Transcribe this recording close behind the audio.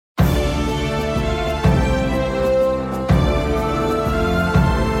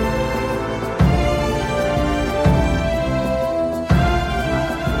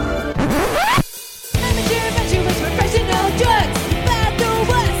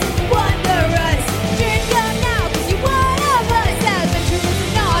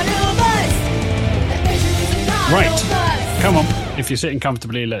Come on, if you're sitting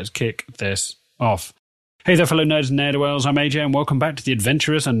comfortably, let's kick this off. Hey there, fellow nerds and ne'er-do-wells, I'm AJ, and welcome back to the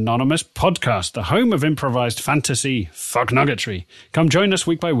Adventurers Anonymous podcast, the home of improvised fantasy fuck-nuggetry. Come join us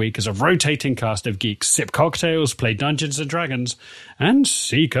week by week as a rotating cast of geeks sip cocktails, play Dungeons & Dragons, and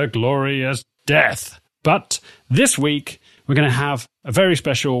seek a glorious death. But this week, we're going to have a very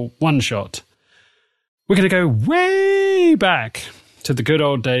special one-shot. We're going to go way back to the good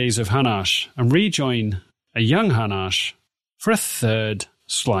old days of Hunnarsh and rejoin a young Hunnarsh for a third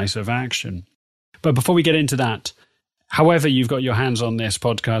slice of action. But before we get into that, however you've got your hands on this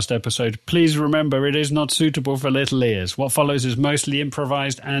podcast episode, please remember it is not suitable for little ears. What follows is mostly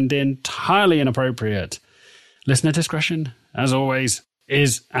improvised and entirely inappropriate. Listener discretion, as always,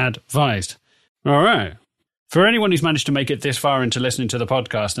 is advised. All right. For anyone who's managed to make it this far into listening to the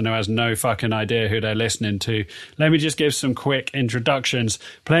podcast and who has no fucking idea who they're listening to, let me just give some quick introductions.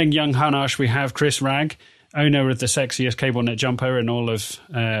 Playing young Hunnarsh, we have Chris Ragg, owner of the sexiest cable knit jumper in all of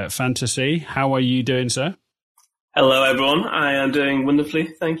fantasy. How are you doing, sir? Hello, everyone. I am doing wonderfully.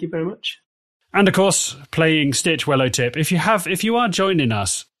 Thank you very much. And of course, playing Stitch Wellowtip. If you are joining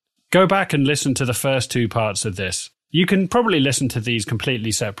us, go back and listen to the first two parts of this. You can probably listen to these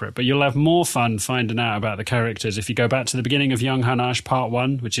completely separate, but you'll have more fun finding out about the characters if you go back to the beginning of Young Hunnarsh Part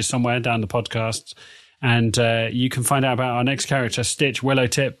 1, which is somewhere down the podcasts. And you can find out about our next character, Stitch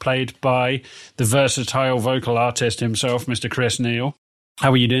Wellowtip, played by the versatile vocal artist himself, Mr. Chris Neal.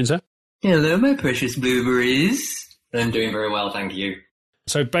 How are you doing, sir? Hello, my precious blueberries. I'm doing very well, thank you.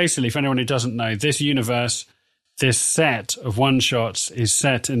 So basically, for anyone who doesn't know, this universe, this set of one-shots is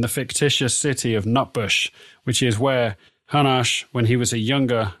set in the fictitious city of Nutbush, which is where Hunnarsh, when he was a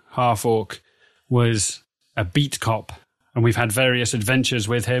younger half-orc, was a beat cop. And we've had various adventures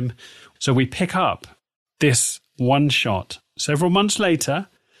with him. So we pick up this one-shot several months later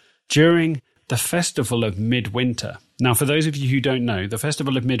during the Festival of Midwinter. Now, for those of you who don't know, the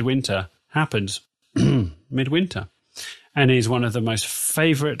Festival of Midwinter happens midwinter and is one of the most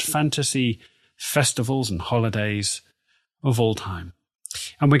favourite fantasy festivals and holidays of all time.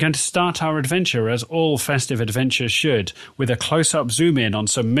 And we're going to start our adventure, as all festive adventures should, with a close-up zoom-in on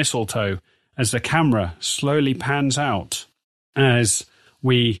some mistletoe as the camera slowly pans out as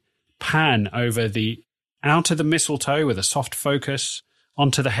we pan over the out of the mistletoe with a soft focus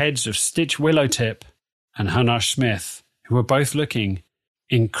onto the heads of Stitch Wellowtip and Hunnarsh Smith, who are both looking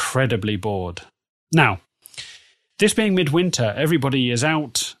incredibly bored. Now, this being midwinter, everybody is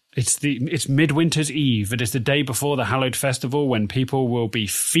out. It's Midwinter's Eve. It is the day before the hallowed festival when people will be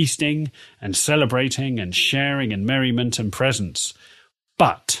feasting and celebrating and sharing in merriment and presents.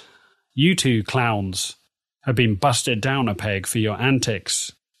 But you two clowns have been busted down a peg for your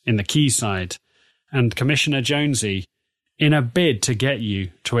antics in the quayside, and Commissioner Jonesy, in a bid to get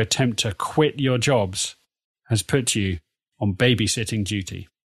you to attempt to quit your jobs, has put you on babysitting duty.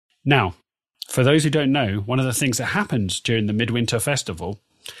 Now, for those who don't know, one of the things that happens during the Midwinter Festival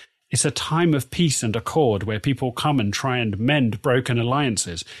is a time of peace and accord where people come and try and mend broken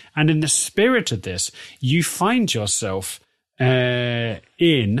alliances. And in the spirit of this, you find yourself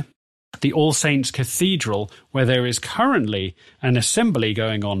in the All Saints Cathedral, where there is currently an assembly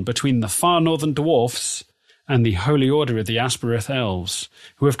going on between the far northern dwarfs and the Holy Order of the Aspereth Elves,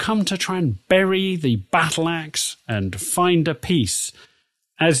 who have come to try and bury the battle axe and find a peace,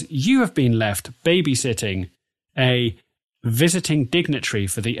 as you have been left babysitting a visiting dignitary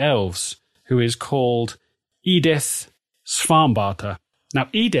for the elves, who is called Edith Svarmbata. Now,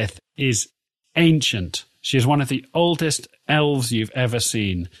 Edith is ancient. She is one of the oldest elves you've ever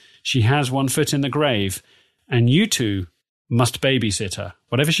seen. She has one foot in the grave, and you two must babysit her.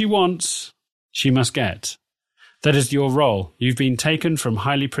 Whatever she wants, she must get. That is your role. You've been taken from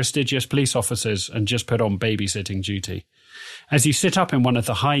highly prestigious police officers and just put on babysitting duty. As you sit up in one of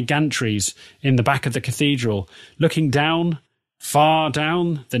the high gantries in the back of the cathedral, looking down, far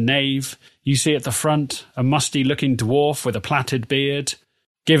down the nave, you see at the front a musty-looking dwarf with a plaited beard,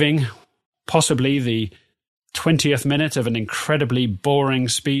 giving possibly the 20th minute of an incredibly boring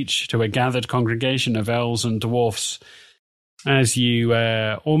speech to a gathered congregation of elves and dwarfs. As you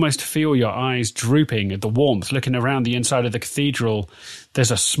almost feel your eyes drooping at the warmth, looking around the inside of the cathedral,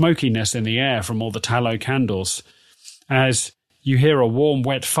 there's a smokiness in the air from all the tallow candles. As you hear a warm,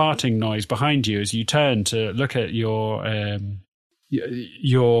 wet farting noise behind you as you turn to look at your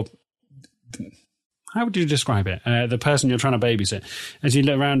how would you describe it? The person you're trying to babysit. As you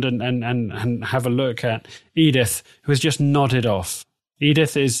look around and have a look at Edith, who has just nodded off.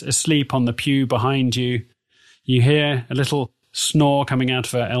 Edith is asleep on the pew behind you. You hear a little snore coming out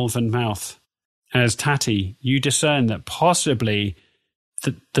of her elven mouth. As Tatty, you discern that possibly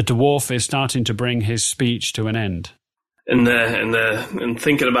the dwarf is starting to bring his speech to an end. and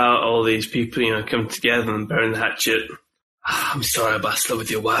thinking about all these people, coming together and burying the hatchet. I'm sorry I busted with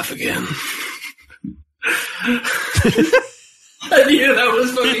your wife again. I knew that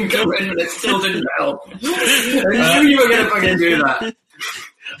was fucking coming, but it still didn't help. I knew you were going to fucking do that.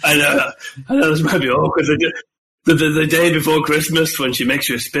 I know this might be awkward. The day before Christmas when she makes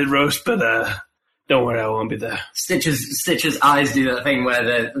you a spit roast, but don't worry, I won't be there. Stitch's eyes do that thing where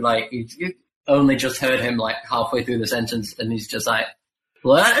they're like, you only just heard him like halfway through the sentence, and he's just like,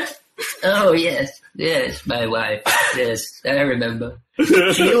 "What? Oh yes, my wife. Yes, I remember.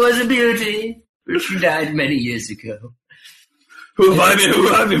 She was a beauty, but she died many years ago." Who have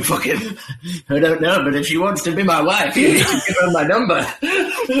I been fucking? I don't know, but if she wants to be my wife, you need to give her my number.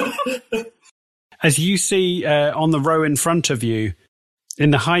 As you see on the row in front of you,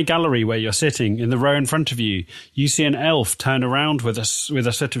 in the high gallery where you're sitting, in the row in front of you, you see an elf turn around with a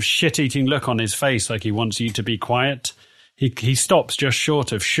sort of shit-eating look on his face, like he wants you to be quiet. He stops just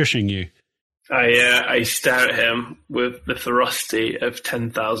short of shushing you. I stare at him with the ferocity of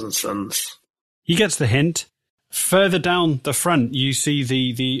 10,000 suns. He gets the hint. Further down the front, you see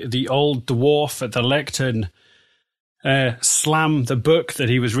the old dwarf at the lectern slam the book that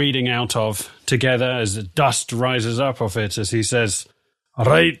he was reading out of together as the dust rises up off it as he says,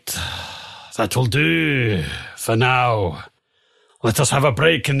 "Right, that will do for now. Let us have a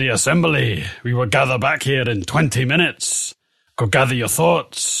break in the assembly. We will gather back here in 20 minutes. Go gather your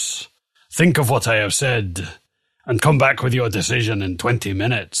thoughts. Think of what I have said and come back with your decision in 20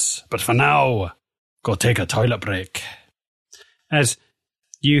 minutes. But for now, go take a toilet break." As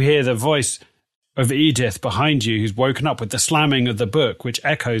you hear the voice of Edith behind you, who's woken up with the slamming of the book, which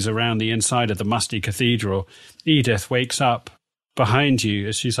echoes around the inside of the musty cathedral, Edith wakes up behind you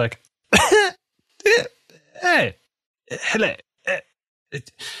as she's like, "Hey, hello."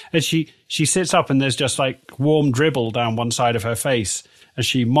 And she sits up and there's just like warm dribble down one side of her face as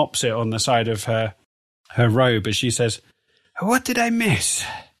she mops it on the side of her robe as she says, "What did I miss?"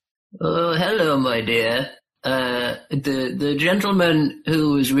 "Oh, hello, my dear. The gentleman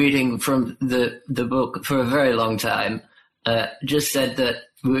who was reading from the book for a very long time just said that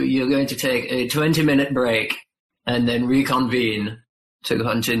you're going to take a 20-minute break and then reconvene to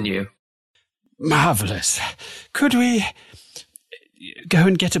continue." "Marvellous. Could we go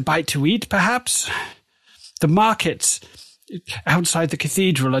and get a bite to eat, perhaps? The markets outside the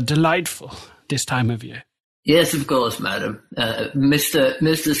cathedral are delightful this time of year." "Yes, of course, madam.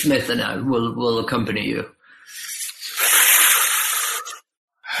 Mr. Smith and I will accompany you."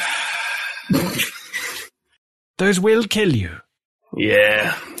 "Those will kill you."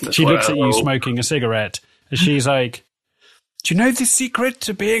 Yeah. She looks at you smoking a cigarette, and she's like, "Do you know the secret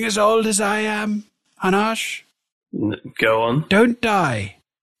to being as old as I am, Hunnarsh? Go on. Don't die.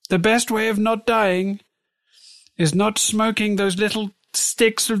 The best way of not dying is not smoking those little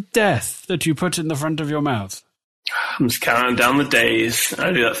sticks of death that you put in the front of your mouth." I'm just counting down the days.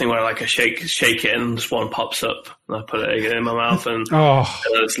 I do that thing where I shake it and just one pops up and I put it again in my mouth and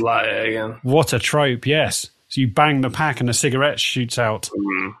just light it again. What a trope, yes. So you bang the pack and a cigarette shoots out.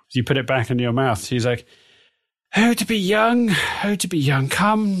 Mm. You put it back in your mouth. She's like, "Oh, to be young. Oh, to be young.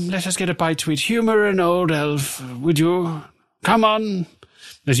 Come, let us get a bite to eat. Humour an old elf, would you? Come on."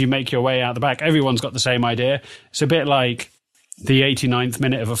 As you make your way out the back, everyone's got the same idea. It's a bit like the 89th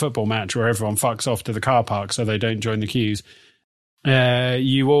minute of a football match where everyone fucks off to the car park so they don't join the queues.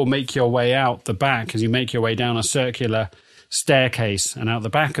 You all make your way out the back as you make your way down a circular staircase, and out the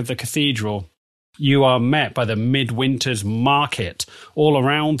back of the cathedral, you are met by the Midwinter's Market. All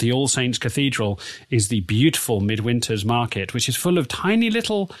around the All Saints Cathedral is the beautiful Midwinter's Market, which is full of tiny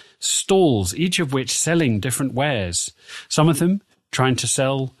little stalls, each of which selling different wares. Some of them trying to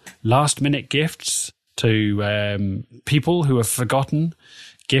sell last-minute gifts to people who have forgotten,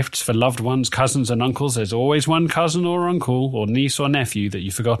 gifts for loved ones, cousins and uncles. There's always one cousin or uncle or niece or nephew that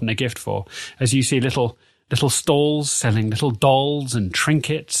you've forgotten a gift for. As you see little stalls selling little dolls and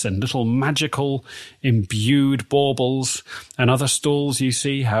trinkets and little magical imbued baubles, and other stalls you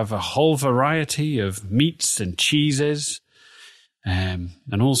see have a whole variety of meats and cheeses and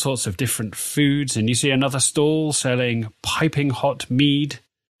all sorts of different foods. And you see another stall selling piping hot mead,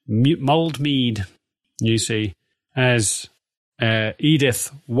 mulled mead, you see, as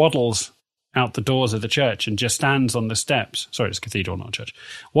Edith waddles out the doors of the church and just stands on the steps. Sorry, it's cathedral, not church.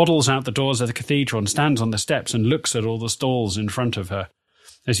 Waddles out the doors of the cathedral and stands on the steps and looks at all the stalls in front of her.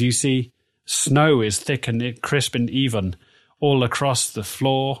 As you see, snow is thick and crisp and even all across the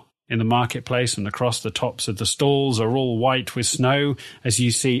floor in the marketplace, and across the tops of the stalls are all white with snow, as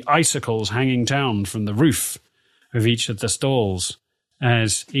you see icicles hanging down from the roof of each of the stalls.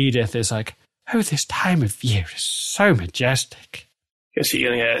 As Edith is like, Oh, this time of year is so majestic. Guess you're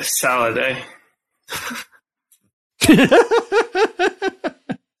going to get a salad, eh?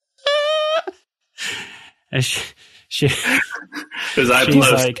 And she's like, in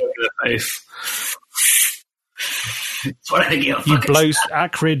her face. You blow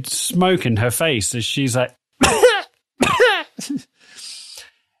acrid smoke in her face as she's like,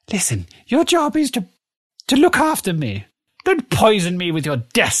 listen, your job is to look after me. Don't poison me with your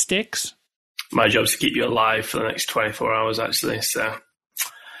death sticks. My job's to keep you alive for the next 24 hours, actually, so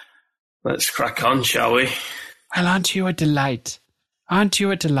let's crack on, shall we? Well, aren't you a delight? Aren't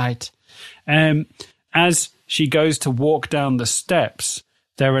you a delight? As she goes to walk down the steps,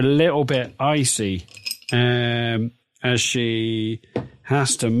 they're a little bit icy, as she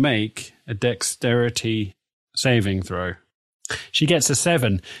has to make a dexterity saving throw. She gets a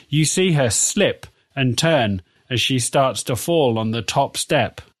 7. You see her slip and turn as she starts to fall on the top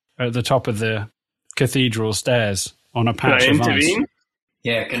step at the top of the cathedral stairs on a patch of ice.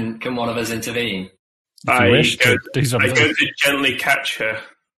 Yeah, can one of us intervene? I go to gently catch her.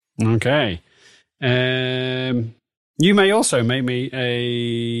 Okay. You may also make me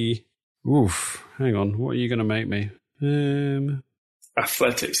a... Oof, hang on. What are you going to make me?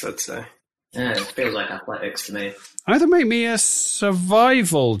 Athletics, I'd say. Yeah, it feels like athletics to me. Either make me a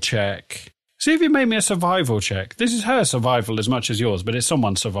survival check. See if you make me a survival check. This is her survival as much as yours, but it's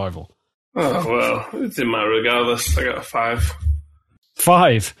someone's survival. Oh, well, it didn't matter regardless. I got a 5.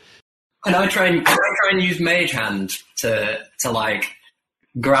 5? Can I try and use Mage Hand to like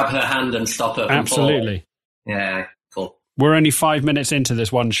grab her hand and stop her from Absolutely. falling? Yeah, cool. We're only 5 minutes into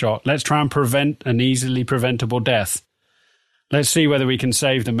this one shot. Let's try and prevent an easily preventable death. Let's see whether we can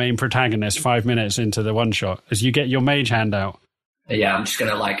save the main protagonist 5 minutes into the one shot as you get your mage hand out. Yeah, I'm just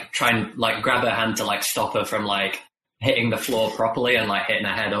going to like try and like grab her hand to like stop her from like hitting the floor properly and like hitting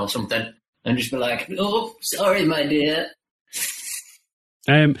her head or something. And just be like, oh, sorry, my dear.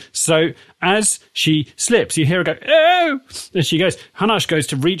 So as she slips, you hear her go, oh! As she goes, Hunnarsh goes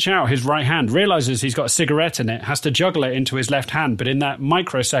to reach out his right hand, realizes he's got a cigarette in it, has to juggle it into his left hand. But in that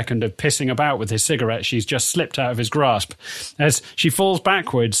microsecond of pissing about with his cigarette, she's just slipped out of his grasp. As she falls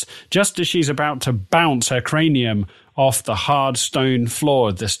backwards, just as she's about to bounce her cranium off the hard stone floor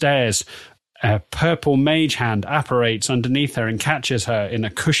of the stairs, a purple mage hand apparates underneath her and catches her in a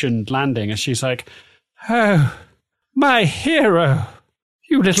cushioned landing as she's like, oh, my hero.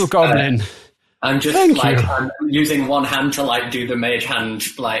 You little goblin. I'm just I'm using one hand to like do the mage hand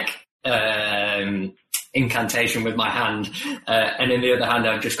like incantation with my hand, and in the other hand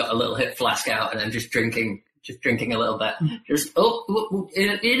I've just got a little hip flask out and I'm just drinking a little bit. Just in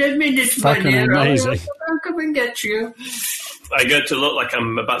a minute, my dear, I'll come and get you. I go to look like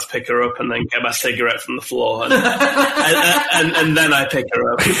I'm about to pick her up and then get my cigarette from the floor and and then I pick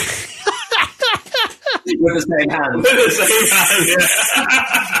her up. With the same hand.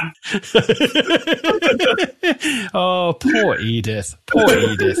 Oh, poor Edith. Poor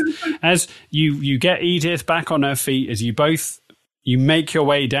Edith. As you get Edith back on her feet, as you make your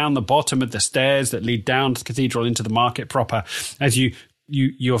way down the bottom of the stairs that lead down to the cathedral into the market proper, as you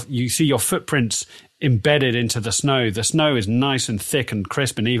see your footprints embedded into the snow. The snow is nice and thick and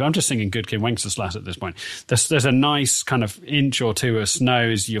crisp and even. I'm just singing Good Kid Wenceslas at this point. There's a nice kind of inch or two of snow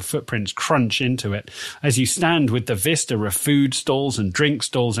as your footprints crunch into it. As you stand with the vista of food stalls and drink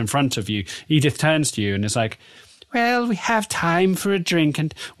stalls in front of you, Edith turns to you and is like, well, we have time for a drink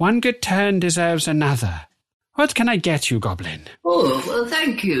and one good turn deserves another. What can I get you, Goblin? Oh, well,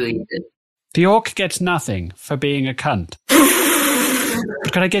 thank you, Edith. The orc gets nothing for being a cunt.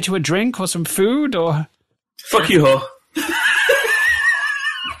 Can I get you a drink or some food or? Fuck you, ho.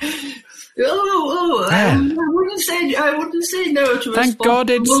 I wouldn't say no to. Thank God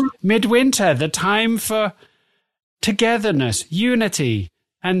it's midwinter, the time for togetherness, unity,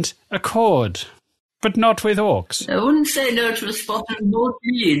 and accord, but not with orcs. I wouldn't say no to a spot of malt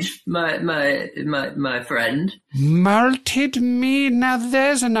mead, my friend. Malted mead. Now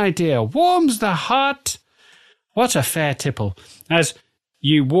there's an idea. Warms the heart. What a fair tipple. As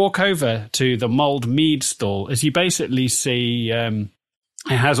you walk over to the mulled mead stall, as you basically see it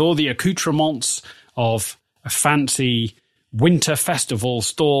has all the accoutrements of a fancy winter festival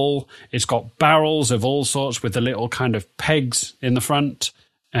stall. It's got barrels of all sorts with the little kind of pegs in the front.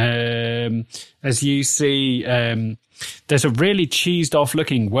 As you see, there's a really cheesed off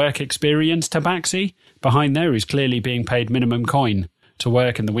looking work experience tabaxi behind there who's clearly being paid minimum coin to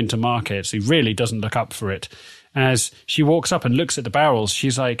work in the winter markets. He really doesn't look up for it. As she walks up and looks at the barrels,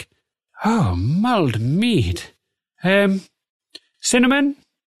 she's like, oh, mulled mead. Cinnamon,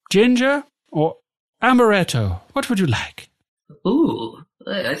 ginger, or amaretto? What would you like? Ooh,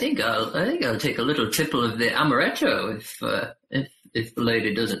 I think I'll take a little tipple of the amaretto if the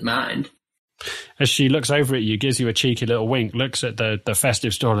lady doesn't mind. As she looks over at you, gives you a cheeky little wink, looks at the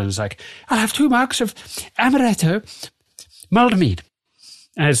festive stall and is like, I'll have 2 mugs of amaretto mulled mead.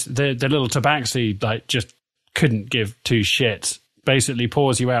 As the little tabaxi, like, just couldn't give 2 shits, basically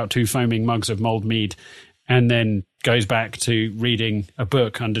pours you out 2 foaming mugs of mulled mead and then goes back to reading a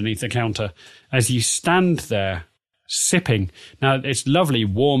book underneath the counter. As you stand there sipping, now it's lovely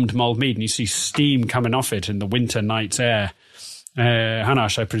warmed mulled mead and you see steam coming off it in the winter night's air.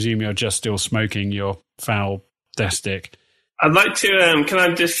 Hunnarsh, I presume you're just still smoking your foul destic. I'd like to, can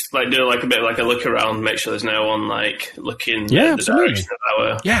I just like do like a bit like a look around, make sure there's no one like looking in the direction of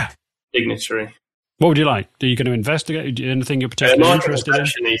our dignitary? What would you like? Are you going to investigate? Anything you're particularly interested in?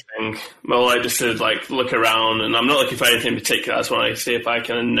 Anything. Well, I just to like look around, and I'm not looking for anything in particular. I just want to see if I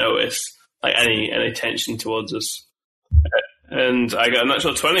can notice like any tension towards us. And I got a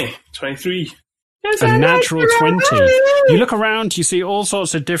natural 20, 23. A natural 20. You look around, you see all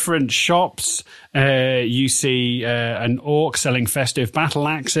sorts of different shops. You see an orc selling festive battle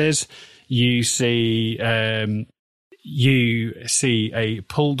axes. You see a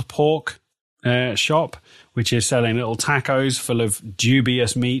pulled pork shop, which is selling little tacos full of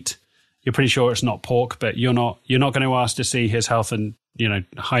dubious meat. You're pretty sure it's not pork, but you're not going to ask to see his health and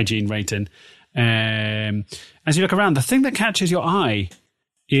hygiene rating. As you look around, the thing that catches your eye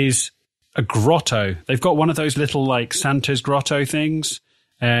is a grotto. They've got one of those little like Santa's grotto things,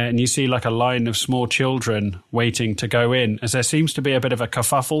 and you see like a line of small children waiting to go in, as there seems to be a bit of a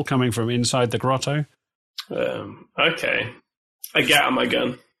kerfuffle coming from inside the grotto. Okay. I get out my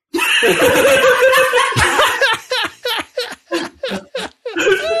gun.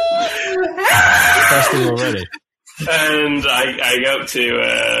 Festive already. And I go up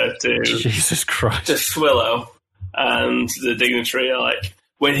to Jesus Christ, to Swillow, and the dignitary are like,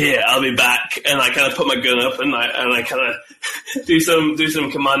 "Wait here, I'll be back." And I kind of put my gun up and I kind of do some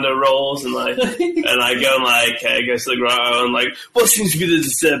commando rolls and I go and go to the grotto and like, what seems to be the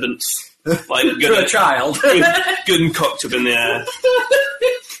disturbance? Like good for a child, good and cocked up in the air.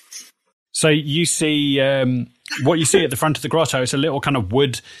 So you see what you see at the front of the grotto. It's a little kind of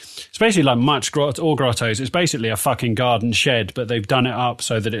wood. It's basically like all grottos. It's basically a fucking garden shed, but they've done it up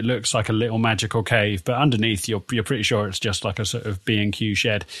so that it looks like a little magical cave. But underneath, you're pretty sure it's just like a sort of B&Q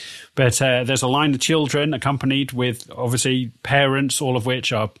shed. But there's a line of children accompanied with, obviously, parents, all of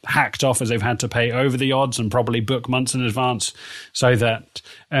which are hacked off as they've had to pay over the odds and probably book months in advance so that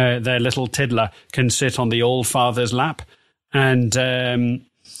their little tiddler can sit on the All-Father's lap. And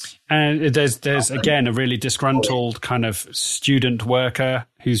there's again a really disgruntled kind of student worker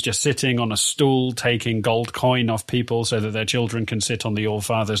who's just sitting on a stool taking gold coin off people so that their children can sit on the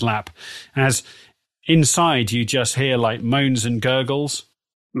All-Father's lap. As inside you just hear like moans and gurgles.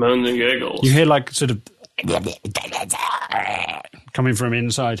 Moans and gurgles. You hear like sort of coming from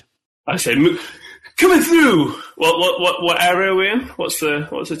inside. I say, coming through. What area are we in? What's the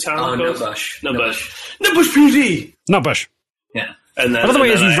town called? Nutbush. Nutbush PD. Nutbush. Yeah. And then, by the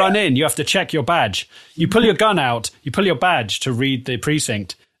way, as you run in, you have to check your badge. You pull your gun out, you pull your badge to read the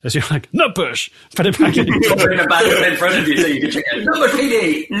precinct. As you're like, Nutbush, put it back in. Bring a badge in front of you so you can check it. Nutbush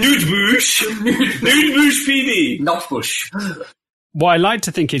PD. Nutbush PD. Nutbush. What I like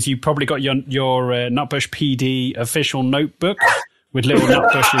to think is you probably got your Nutbush PD official notebook with little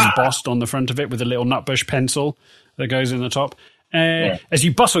Nutbush embossed on the front of it with a little Nutbush pencil that goes in the top. As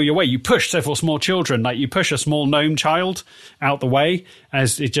you bustle your way, you push several small children, like you push a small gnome child out the way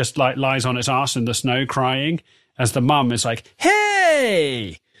as it just like lies on its arse in the snow crying, as the mum is like,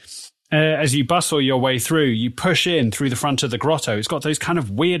 hey! As you bustle your way through, you push in through the front of the grotto. It's got those kind of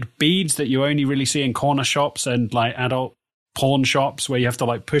weird beads that you only really see in corner shops and like adult pawn shops where you have to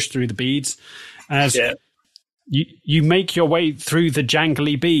like push through the beads. As you make your way through the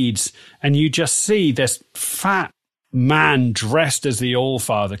jangly beads and you just see this fat man dressed as the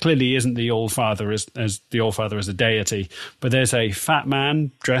All-Father. Clearly isn't the All-Father as the All-Father as a deity, but there's a fat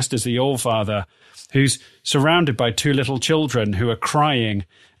man dressed as the All-Father who's surrounded by 2 little children who are crying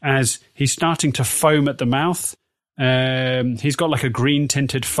as he's starting to foam at the mouth. He's got like a green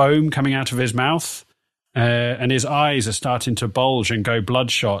tinted foam coming out of his mouth, and his eyes are starting to bulge and go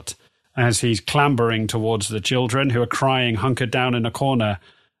bloodshot as he's clambering towards the children who are crying, hunkered down in a corner,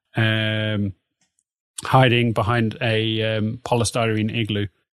 hiding behind a polystyrene igloo.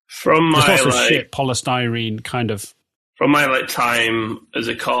 From my lots of shit polystyrene kind of. From my like time as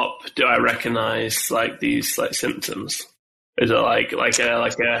a cop, do I recognize like these like symptoms? Is it like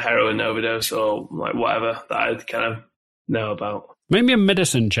a heroin overdose or like whatever that I kind of know about? Maybe a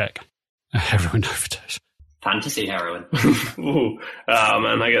medicine check. A heroin overdose. fantasy heroine. Ooh. Oh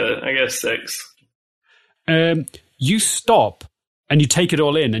man, I get a 6. You stop and you take it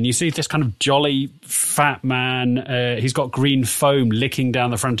all in, and you see this kind of jolly fat man. He's got green foam licking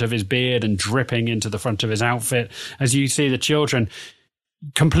down the front of his beard and dripping into the front of his outfit. As you see the children,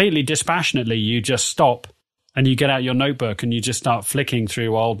 completely dispassionately, you just stop and you get out your notebook and you just start flicking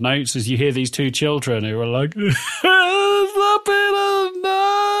through old notes as you hear these two children who are like, I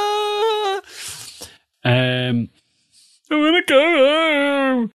want to go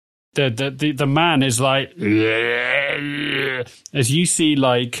home. The man is like, as you see,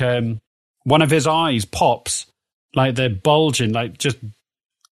 like, one of his eyes pops, like they're bulging, like just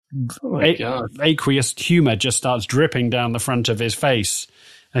aqueous humor just starts dripping down the front of his face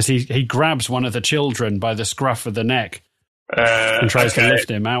as he grabs one of the children by the scruff of the neck and tries to lift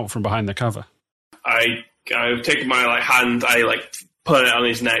him out from behind the cover. I take my hand, I put it on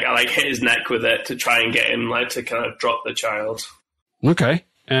his neck, I hit his neck with it to try and get him to kind of drop the child. Okay.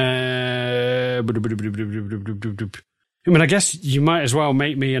 I mean, I guess you might as well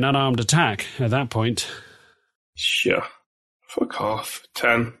make me an unarmed attack at that point. Sure. Fuck off.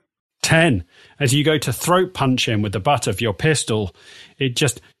 10. 10. As you go to throat punch him with the butt of your pistol, it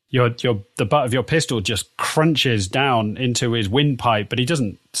just the butt of your pistol just crunches down into his windpipe, but he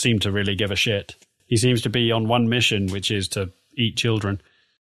doesn't seem to really give a shit. He seems to be on one mission, which is to eat children.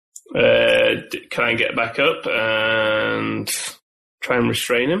 Can I get back up and try and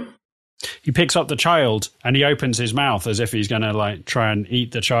restrain him? He picks up the child and he opens his mouth as if he's going to try and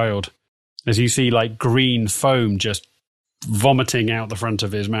eat the child. As you see green foam just vomiting out the front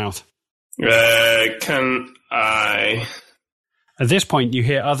of his mouth. Can I? At this point, you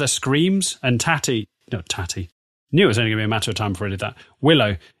hear other screams and Tatty. Knew it was only going to be a matter of time before I did that.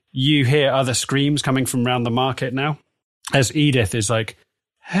 Willow, you hear other screams coming from around the market now. As Edith is like,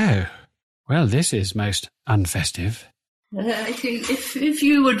 oh, well, this is most unfestive. I think if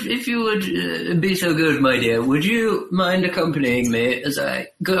you would be so good, my dear, would you mind accompanying me as I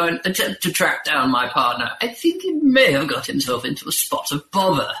go and attempt to track down my partner? I think he may have got himself into a spot of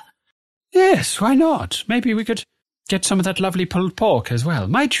bother. Yes, why not? Maybe we could get some of that lovely pulled pork as well.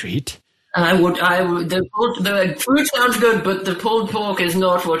 My treat. I would. The food sounds good, but the pulled pork is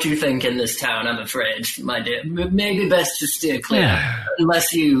not what you think in this town, I'm afraid, my dear. Maybe best to steer clear, yeah.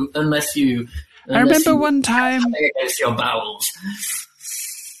 unless you. I remember one time against your bowels.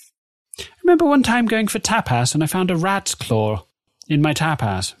 I remember one time going for tapas and I found a rat's claw in my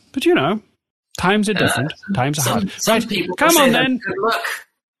tapas. But times are different. Times are hard. Right, come on then. Good luck.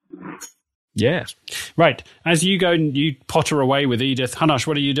 Yes. Right. As you go and you potter away with Edith, Hunnarsh,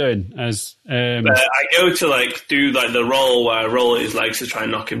 what are you doing? As I go to do the roll where I roll his legs to try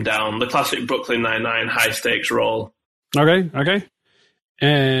and knock him down. The classic Brooklyn Nine-Nine high stakes roll. Okay.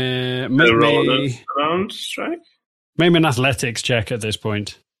 Make me an athletics check at this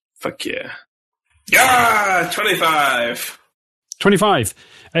point. Fuck yeah. Yeah, 25. 25.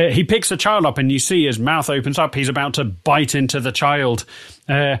 He picks the child up and you see his mouth opens up. He's about to bite into the child.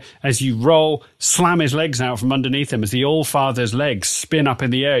 As you roll, slam his legs out from underneath him. As the All-Father's legs spin up in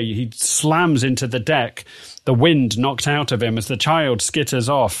the air, he slams into the deck. The wind knocked out of him as the child skitters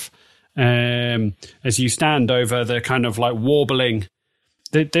off. As you stand over the kind of warbling.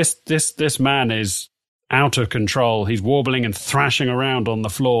 This man is out of control. He's warbling and thrashing around on the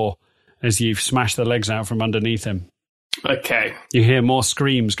floor as you've smashed the legs out from underneath him. Okay. You hear more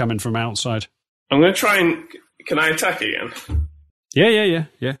screams coming from outside. I'm going to try and... Can I attack again? Yeah.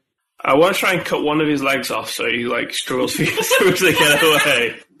 I want to try and cut one of his legs off so he struggles to get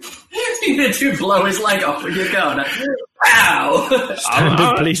away. You need to blow his leg off with your gun. Ow!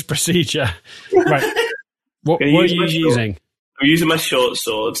 Standard police procedure. Right. What are you using? I'm using my short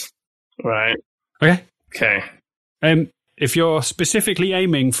sword. Right. Okay. If you're specifically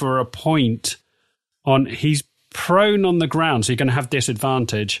aiming for a point on... He's prone on the ground, so you're going to have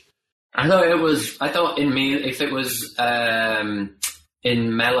disadvantage. I thought it was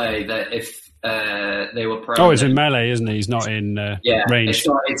in melee that if they were prone... Oh, it's in melee, isn't he? He's not in range.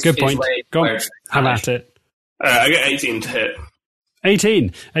 Good point. Go on, have at it. I get 18 to hit.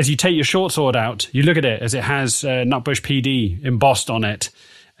 18. As you take your short sword out, you look at it as it has Nutbush PD embossed on it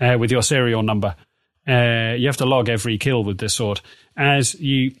with your serial number. You have to log every kill with this sword. As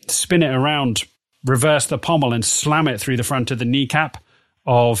you spin it around, reverse the pommel and slam it through the front of the kneecap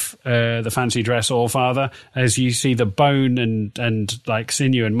of the fancy dress All-Father, as you see the bone and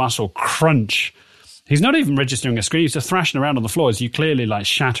sinew and muscle crunch. He's not even registering a scream. He's just thrashing around on the floor as you clearly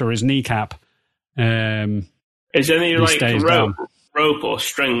shatter his kneecap. Is there any rope or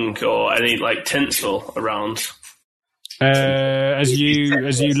string or any tinsel around? As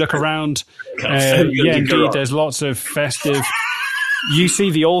you look around, indeed, there's lots of festive. You see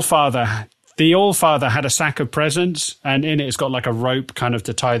the Allfather. The Allfather had a sack of presents, and in it's got like a rope kind of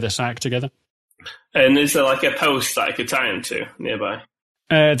to tie the sack together. And is there like a post that I could tie him to nearby?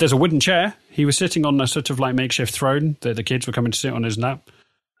 There's a wooden chair. He was sitting on a sort of like makeshift throne that the kids were coming to sit on his lap.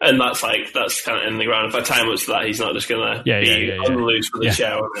 And that's kind of in the ground. If I tie him up to that, he's not just going to be on the loose with the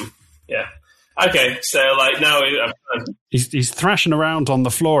chair on him. Yeah. Okay, so like now he's thrashing around on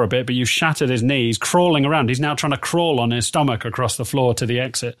the floor a bit, but you've shattered his knee. He's crawling around. He's now trying to crawl on his stomach across the floor to the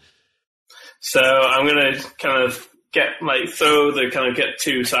exit. So I'm going to kind of get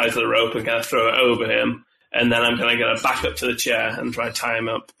two sides of the rope and kind of throw it over him, and then I'm kind of going to back up to the chair and try to tie him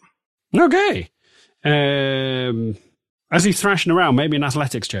up. Okay. As he's thrashing around, maybe an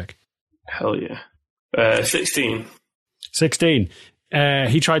athletics check. Hell yeah. 16. 16.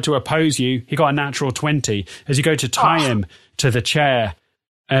 He tried to oppose you. He got a natural 20. As you go to tie him to the chair,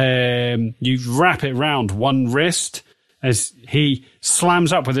 you wrap it round one wrist as he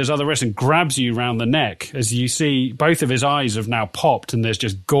slams up with his other wrist and grabs you round the neck. As you see, both of his eyes have now popped and there's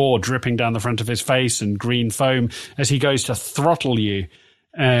just gore dripping down the front of his face and green foam. As he goes to throttle you,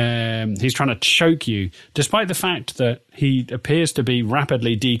 he's trying to choke you. Despite the fact that he appears to be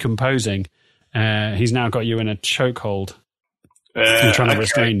rapidly decomposing, he's now got you in a chokehold. I'm trying to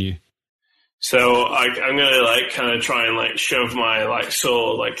restrain you. So I'm going to kind of try and shove my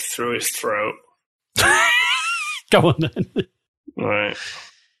sword through his throat. Go on then. All right.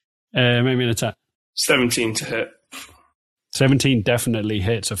 Make me an attack. 17 to hit. 17 definitely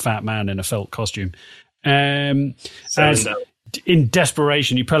hits a fat man in a felt costume. As in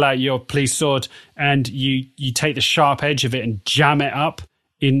desperation, you pull out your police sword and you take the sharp edge of it and jam it up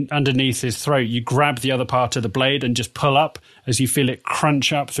in underneath his throat. You grab the other part of the blade and just pull up as you feel it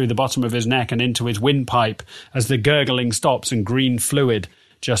crunch up through the bottom of his neck and into his windpipe as the gurgling stops and green fluid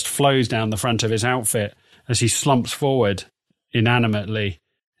just flows down the front of his outfit as he slumps forward inanimately,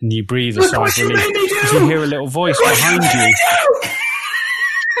 and you breathe a sigh of relief as you hear a little voice behind you.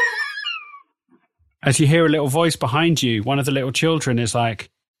 As you hear a little voice behind you, one of the little children is like,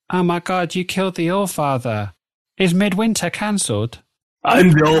 "Oh my God, you killed the Allfather. Is Midwinter cancelled?"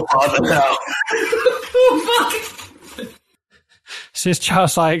 I'm the Allfather now. Oh, fuck! So this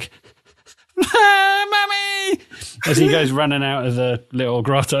child's like, "Mummy!" as he goes running out of the little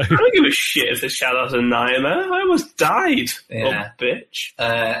grotto. I don't give a shit if the shadow's a nightmare. I almost died. Yeah. Oh, bitch.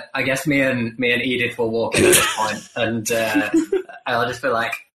 I guess me and Edith will walk in at this point, and I'll just be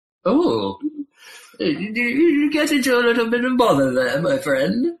like, "Oh, you get into a little bit of bother there, my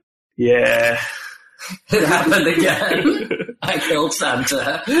friend." Yeah. It happened again. I killed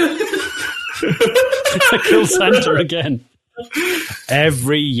Santa. I killed Santa again.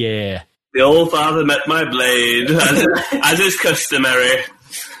 Every year. The Allfather met my blade, as is customary.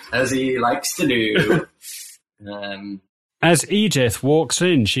 As he likes to do. As Edith walks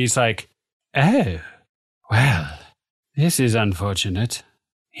in, she's like, "Oh, well, this is unfortunate.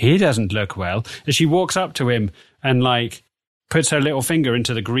 He doesn't look well." As she walks up to him and, puts her little finger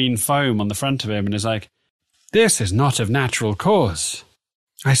into the green foam on the front of him and is like, "This is not of natural cause.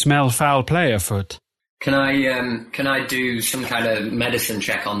 I smell foul play afoot." Can I do some kind of medicine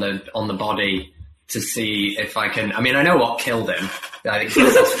check on the body to see if I can? I mean, I know what killed him. I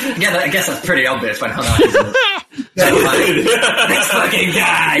guess that's pretty obvious when Hunnarsh this fucking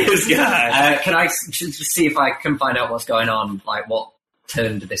guy. This guy. Can I just see if I can find out what's going on? What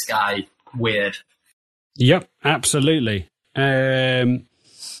turned this guy weird? Yep, absolutely.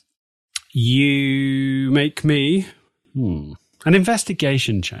 You make me an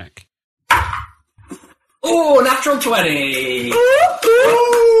investigation check. Oh, natural 20!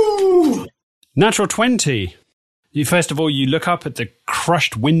 Ooh. Natural 20. First of all, you look up at the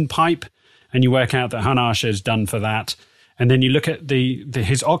crushed windpipe and you work out that Hunnarsh has done for that. And then you look at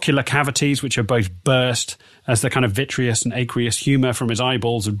his ocular cavities, which are both burst as the kind of vitreous and aqueous humour from his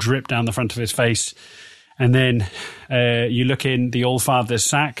eyeballs have dripped down the front of his face. And then you look in the Allfather's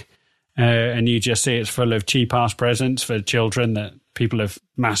sack and you just see it's full of cheap-ass presents for children that people have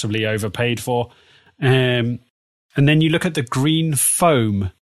massively overpaid for. And then you look at the green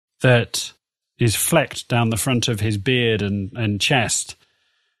foam that is flecked down the front of his beard and chest.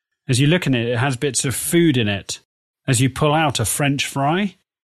 As you look at it, it has bits of food in it. As you pull out a French fry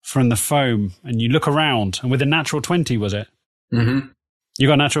from the foam and you look around, and with a natural 20, was it? Mm-hmm. You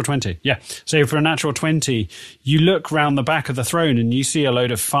got a natural 20, yeah. So for a natural 20, you look round the back of the throne and you see a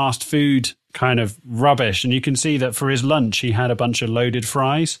load of fast food kind of rubbish. And you can see that for his lunch, he had a bunch of loaded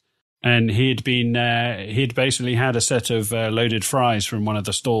fries. And he'd basically had a set of loaded fries from one of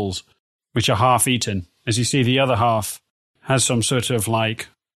the stalls, which are half eaten. As you see the other half has some sort of like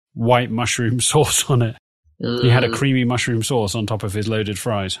white mushroom sauce on it. He had a creamy mushroom sauce on top of his loaded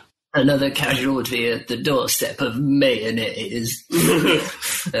fries. Another casualty at the doorstep of mayonnaise.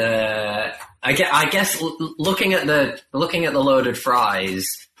 I guess looking at the loaded fries,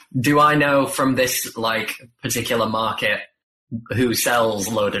 do I know from this like particular market who sells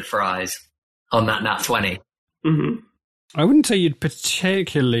loaded fries on that Nat 20? Mm-hmm. I wouldn't say you'd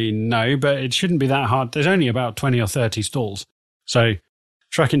particularly know, but it shouldn't be that hard. There's only about 20 or 30 stalls. So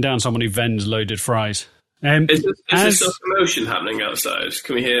tracking down someone who vends loaded fries. Is there still commotion happening outside?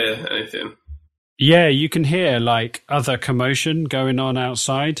 Can we hear anything? Yeah, you can hear like other commotion going on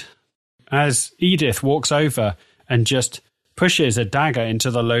outside as Edith walks over and just pushes a dagger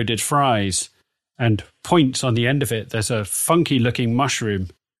into the loaded fries and points on the end of it. There's a funky looking mushroom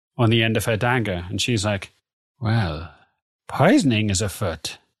on the end of her dagger. And she's like, well, poisoning is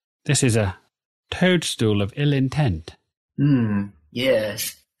afoot. This is a toadstool of ill intent.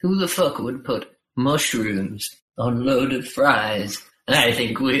 Yes. Who the fuck would put mushrooms on loaded fries? I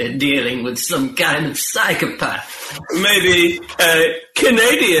think we're dealing with some kind of psychopath. Maybe a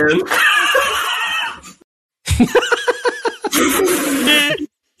Canadian.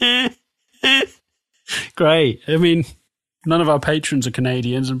 Great. I mean, none of our patrons are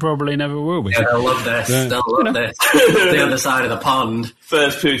Canadians and probably never will be. Yeah, I love this. They'll love this. The other side of the pond.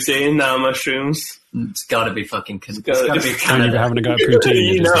 First poutine, now mushrooms. It's got to be fucking. It's got to be Canada. Canada. You're having a go at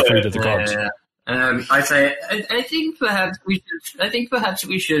poutine. It is the food of the gods. Yeah. I say. I think perhaps we should. I think perhaps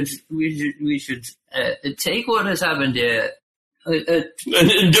we should take what has happened here. And do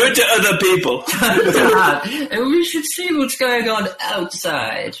it to other people. And we should see what's going on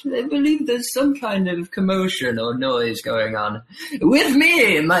outside. I believe there's some kind of commotion or noise going on. With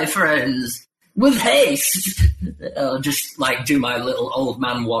me, my friends. With haste. I'll just like do my little old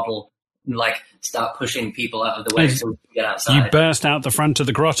man waddle and like start pushing people out of the way so we can get outside. You burst out the front of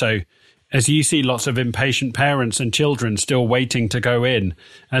the grotto as you see lots of impatient parents and children still waiting to go in,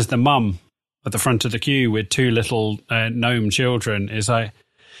 as the mum at the front of the queue with two little gnome children is like,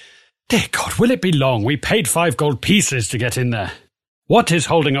 dear God, will it be long? We paid 5 gold pieces to get in there. What is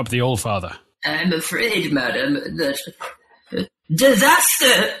holding up the Allfather? I'm afraid, madam, that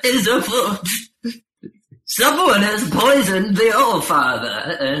disaster is afoot. Someone has poisoned the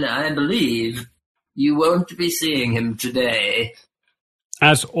Allfather, and I believe you won't be seeing him today.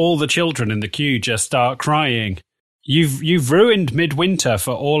 As all the children in the queue just start crying, you've ruined midwinter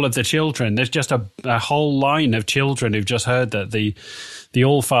for all of the children. There's just a whole line of children who've just heard that the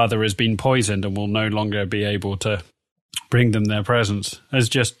Allfather has been poisoned and will no longer be able to bring them their presents. There's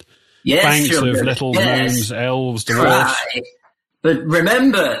just banks children. Of little gnomes, elves, dwarves. But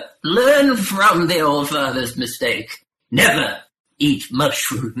remember, learn from the Allfather's mistake. Never eat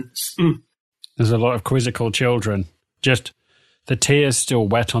mushrooms. There's a lot of quizzical children, just the tears still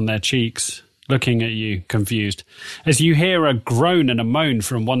wet on their cheeks, looking at you, confused. As you hear a groan and a moan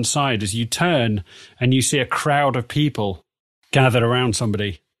from one side, as you turn and you see a crowd of people gathered around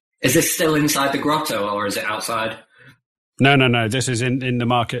somebody. Is this still inside the grotto or is it outside? No. This is in the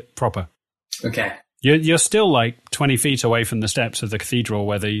market proper. Okay. You're still like 20 feet away from the steps of the cathedral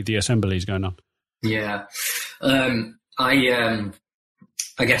where the assembly is going on. Yeah.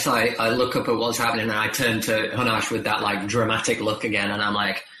 I guess I look up at what's happening and I turn to Hunnarsh with that like dramatic look again and I'm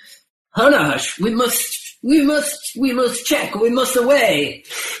like, Hunnarsh, we must check, we must away.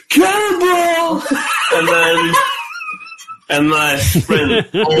 Cannonball! and my sprint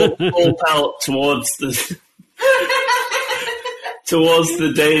all out towards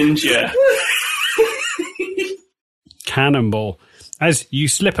the danger. Cannonball. As you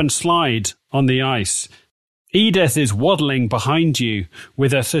slip and slide on the ice, Edith is waddling behind you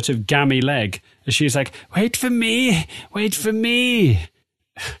with a sort of gammy leg. As she's like, wait for me.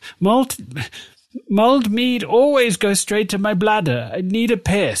 Mulled mead always goes straight to my bladder. I need a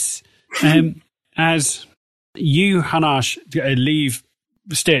piss. As you, Hunnarsh, leave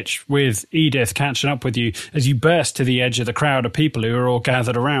Stitch with Edith catching up with you, as you burst to the edge of the crowd of people who are all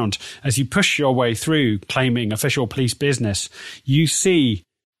gathered around, as you push your way through claiming official police business, you see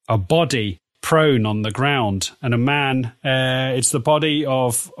a body prone on the ground and a man. It's the body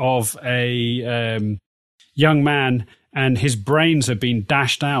of a young man, and his brains have been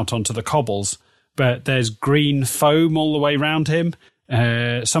dashed out onto the cobbles, but there's green foam all the way around him.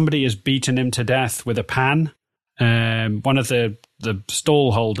 Somebody has beaten him to death with a pan. One of the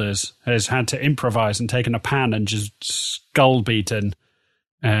stall holders has had to improvise and taken a pan and just skull beaten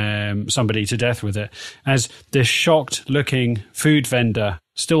somebody to death with it. As this shocked looking food vendor,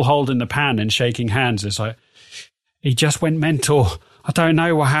 still holding the pan and shaking hands, is like, he just went mental. I don't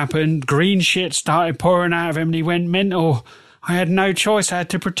know what happened. Green shit started pouring out of him and he went mental. I had no choice. I had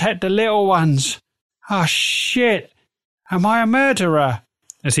to protect the little ones. Oh, shit. Am I a murderer?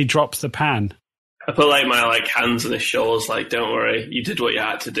 As he drops the pan. I put like my hands on his shoulders, don't worry, you did what you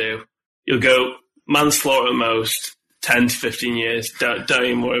had to do. You'll go manslaughter at most, 10 to 15 years. Don't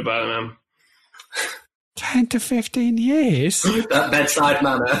even worry about it, man. 10 to 15 years? That bedside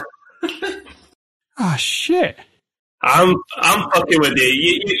manner. Oh, shit. I'm fucking with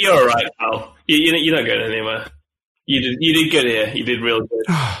you. You're all right, pal. You're not going anywhere. You did good here. You did real good.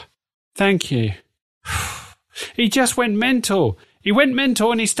 Oh, thank you. He just went mental. He went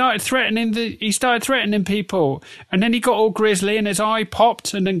mental and he started threatening people. And then he got all grizzly and his eye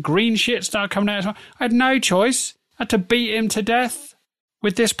popped and then green shit started coming out. I had no choice. I had to beat him to death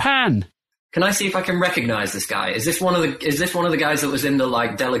with this pan. Can I see if I can recognise this guy? Is this one of the guys that was in the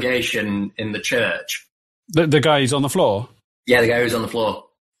delegation in the church? The guy who's on the floor? Yeah, the guy who's on the floor.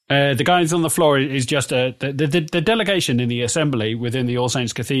 The guy who's on the floor is just the delegation in the assembly within the All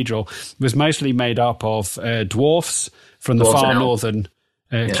Saints Cathedral was mostly made up of dwarfs from the far northern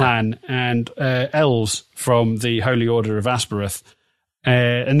clan and elves from the Holy Order of Aspereth.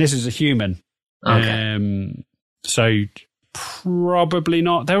 And this is a human. Okay. So probably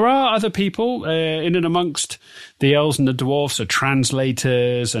not. There are other people in and amongst the elves and the dwarfs, are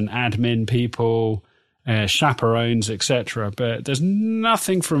translators and admin people, chaperones, etc. But there's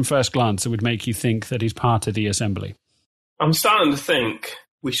nothing from first glance that would make you think that he's part of the assembly. I'm starting to think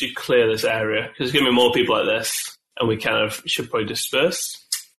we should clear this area because there's going to be more people like this, and we kind of should probably disperse.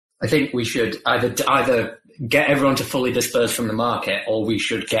 I think we should either get everyone to fully disperse from the market, or we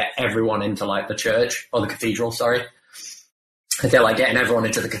should get everyone into the church or the cathedral. Sorry, I feel like getting everyone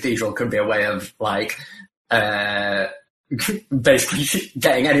into the cathedral could be a way of basically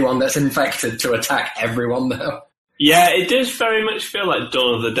getting anyone that's infected to attack everyone though. Yeah, it does very much feel like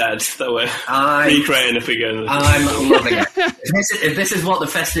Dawn of the Dead that we're recreating if we go into I'm loving it. If this is what the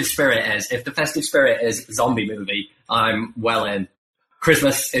festive spirit is, if the festive spirit is zombie movie, I'm well in.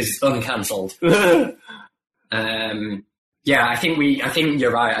 Christmas is uncancelled. Yeah, I think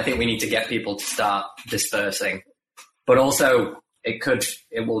you're right. I think we need to get people to start dispersing, but also it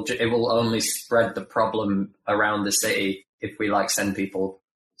will only spread the problem around the city if we send people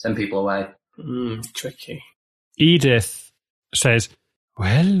away. Tricky. Edith says,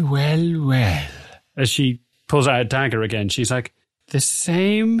 well, as she pulls out a dagger again. She's like, the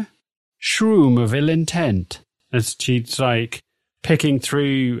same shroom of ill intent. As she's picking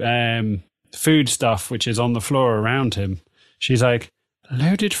through food stuff which is on the floor around him. She's like,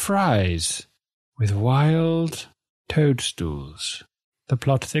 loaded fries with wild toadstools. The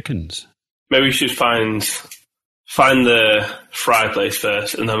plot thickens. Maybe we should find the fry place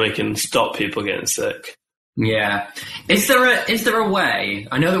first, and then we can stop people getting sick. Yeah. Is there a way,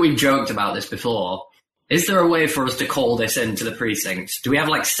 I know that we've joked about this before, is there a way for us to call this into the precincts? Do we have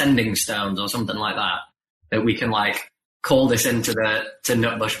sending stones or something like that we can call this into to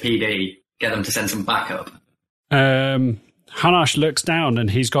Nutbush PD, get them to send some backup? Hunnarsh looks down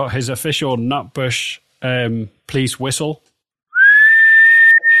and he's got his official Nutbush police whistle.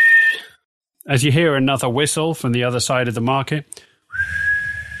 As you hear another whistle from the other side of the market.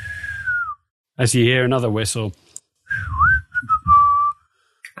 As you hear another whistle.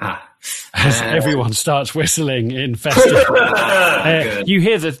 As everyone starts whistling in Festive. You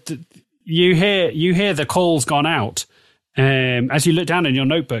hear the call's gone out. As you look down in your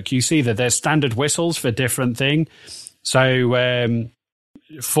notebook, you see that there's standard whistles for different things. So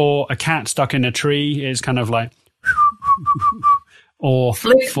for a cat stuck in a tree, it's kind of like... Or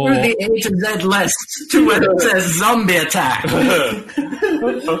flip through the A to Z list to where it says zombie attack.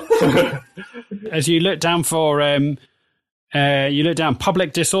 As you look down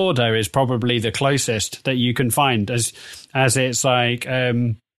public disorder is probably the closest that you can find as it's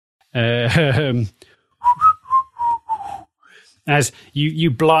as you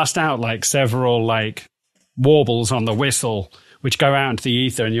blast out several warbles on the whistle which go out into the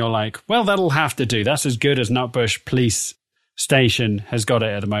ether, and you're like, well, that'll have to do. That's as good as Nutbush Police Station has got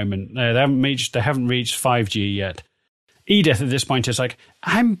it at the moment. They haven't reached 5G yet. Edith at this point is like,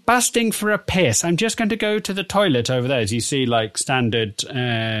 I'm busting for a piss. I'm just going to go to the toilet over there. As you see, standard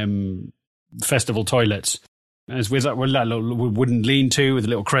festival toilets, as with that little wooden lean-to with a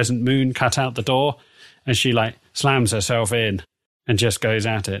little crescent moon cut out the door, and she slams herself in and just goes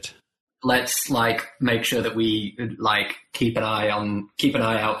at it. Let's make sure that we keep an eye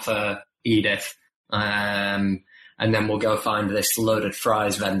out for Edith. And then we'll go find this loaded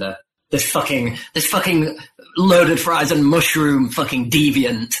fries vendor. This fucking loaded fries and mushroom fucking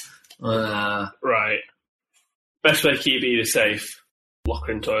deviant. Right. Best way to keep Edith safe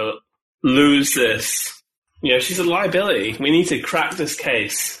Locker and toilet. Lose this. You know, she's a liability. We need to crack this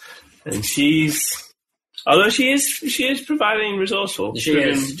case. And although she is providing resourceful. She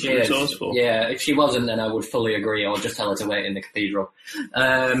is resourceful. Yeah, if she wasn't, then I would fully agree. I'll just tell her to wait in the cathedral.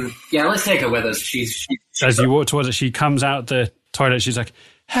 Yeah, let's take her with us. She's As you walk towards it, she comes out the toilet. She's like,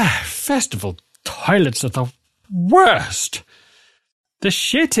 festival toilets are the worst. The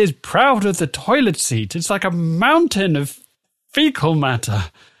shit is proud of the toilet seat. It's like a mountain of fecal matter.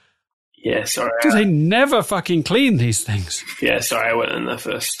 Yeah, sorry. Do they never fucking clean these things? Yeah, sorry, I went in there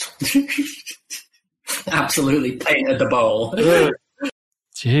first. absolutely painted the bowl.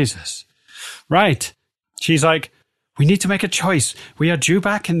 Jesus. Right. She's like, we need to make a choice. We are due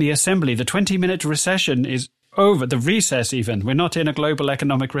back in the assembly. The 20-minute recession is over. The recess, even. We're not in a global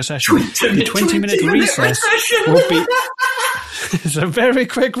economic recession. The 20-minute recess will be... It's a very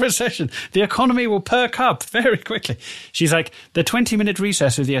quick recession. The economy will perk up very quickly. She's like, the 20-minute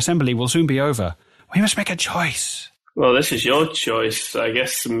recess of the assembly will soon be over. We must make a choice. Well, this is your choice, I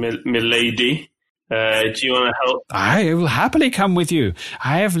guess, milady. Do you want to help? I will happily come with you.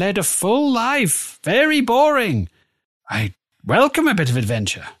 I have led a full life. Very boring. I welcome a bit of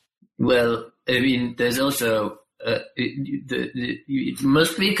adventure. Well, I mean, there's also... it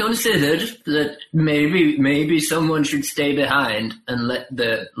must be considered that maybe someone should stay behind and let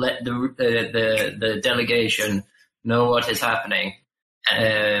the delegation know what is happening.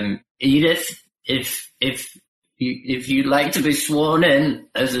 Edith, if you'd like to be sworn in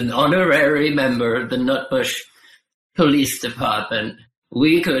as an honorary member of the Nutbush Police Department,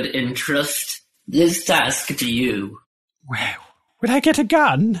 we could entrust this task to you. Well, would I get a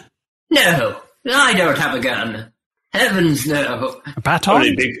gun? No, I don't have a gun. Heavens, no. A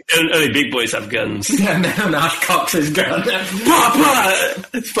baton? Only big boys have guns. Not Cox's gun. Papa!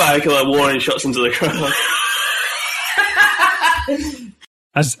 It's like warning shots into the crowd.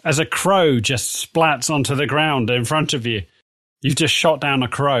 As a crow just splats onto the ground in front of you. You've just shot down a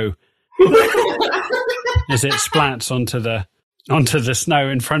crow. As it splats onto the snow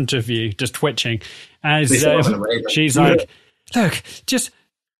in front of you, just twitching. As she's like, look, just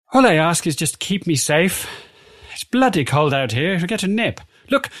all I ask is just keep me safe. It's bloody cold out here. If we get a nip.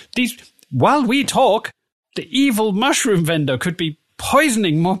 Look, while we talk, the evil mushroom vendor could be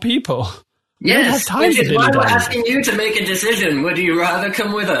poisoning more people. Yes, which is why we're asking you to make a decision. Would you rather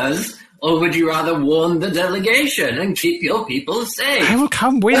come with us, or would you rather warn the delegation and keep your people safe? I will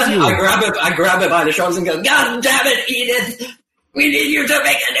come with you. I grab it by the shoulders and go, God damn it, Edith! We need you to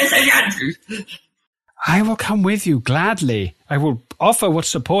make a decision! I will come with you, gladly. I will offer what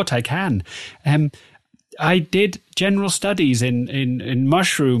support I can. I did general studies in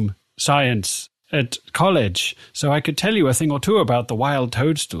mushroom science at college, so I could tell you a thing or two about the wild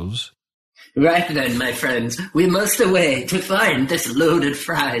toadstools. Right then, my friends, we must away to find this loaded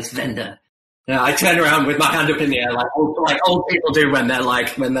fries vendor. Now, I turn around with my hand up in the air like old people do when they're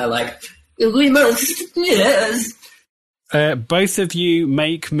like, we must, yes. Both of you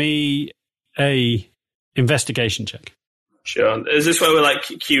make me a investigation check. Sure. Is this where we're like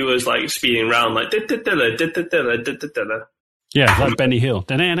Q is like speeding around like yeah, like Benny Hill.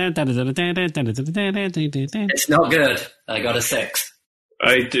 It's not good. I got a 6.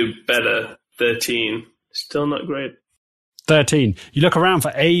 I do better. 13. Still not great. 13. You look around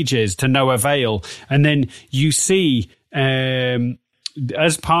for ages to no avail, and then you see,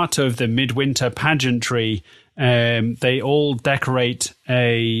 as part of the midwinter pageantry, they all decorate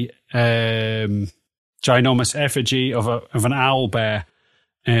a ginormous effigy of an owl bear.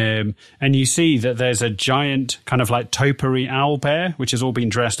 And you see that there's a giant kind of like topiary owl bear, which has all been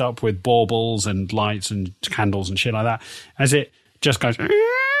dressed up with baubles and lights and candles and shit like that. As it just goes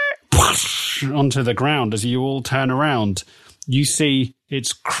onto the ground, as you all turn around, you see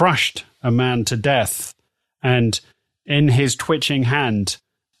it's crushed a man to death. And in his twitching hand,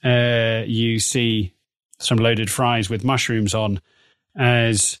 you see some loaded fries with mushrooms on.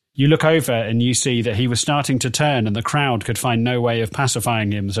 As you look over and you see that he was starting to turn and the crowd could find no way of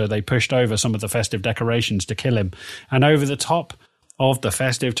pacifying him, so they pushed over some of the festive decorations to kill him. And over the top of the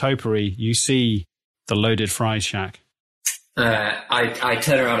festive topiary, you see the loaded fries shack. I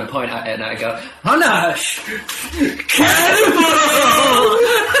turn around and point at it and I go, Hunnarsh!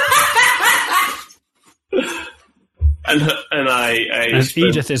 and I as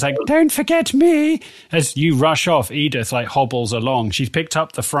Edith is like, don't forget me. As you rush off, Edith like hobbles along. She's picked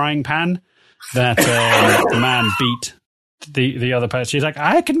up the frying pan that the man beat the other person. She's like,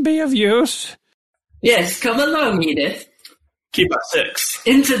 I can be of use. Yes, come along, Edith. Keep at 6.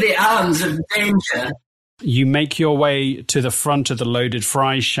 Into the arms of danger. You make your way to the front of the loaded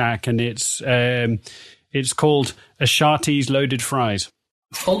fries shack, and it's It's called Asharti's Loaded Fries.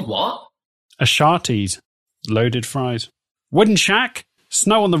 It's called what? Asharti's Loaded Fries. Wooden shack,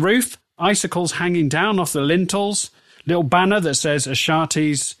 snow on the roof, icicles hanging down off the lintels, little banner that says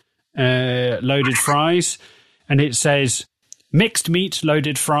Asharti's Loaded Fries, and it says mixed meat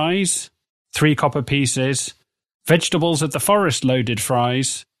loaded fries, 3 copper pieces, vegetables of the forest loaded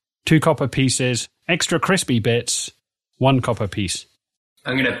fries, 2 copper pieces, extra crispy bits, 1 copper piece.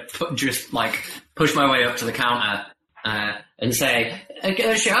 I'm going to just push my way up to the counter and say,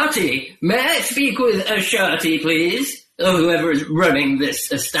 Asharti, may I speak with Asharti, please? Or whoever is running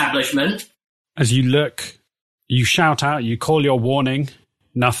this establishment. As you look, you shout out, you call your warning,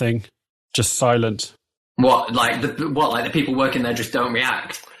 nothing, just silent. What, like the people working there just don't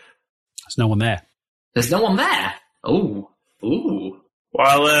react? There's no one there. There's no one there? Ooh.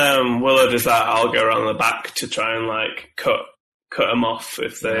 While Willow does that, I'll go around the back to try and cut them off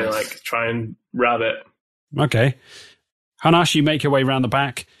if they try and grab it. Okay. Hunnarsh, you make your way around the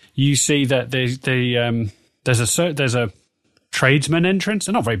back. You see that there's a tradesman entrance.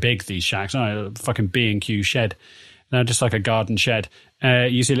 They're not very big, these shacks. They're not a fucking B&Q shed. They're just like a garden shed.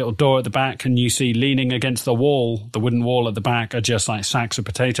 You see a little door at the back, and you see leaning against the wall, the wooden wall at the back, are just like sacks of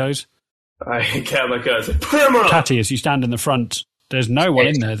potatoes. I get out my gun and say, put them on! Tatty, as you stand in the front, there's no one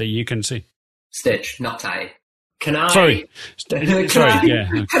in there that you can see. Stitch, not Tatty. Can I? Sorry. Can I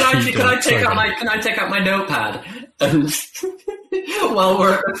take out my notepad and while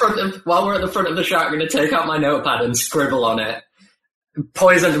we're at the front of the shack, I'm going to take out my notepad and scribble on it,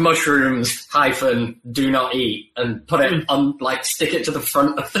 poisoned mushrooms - do not eat, and put it on, stick it to the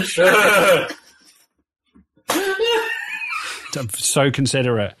front of the shack. So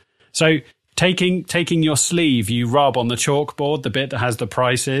considerate. So taking your sleeve, you rub on the chalkboard, the bit that has the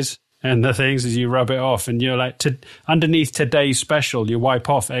prices and the things, as you rub it off, and you're like, underneath today's special, you wipe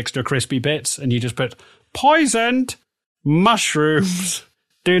off extra crispy bits, and you just put poisoned mushrooms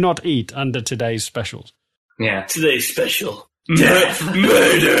do not eat under today's specials. Yeah. Today's special. Death.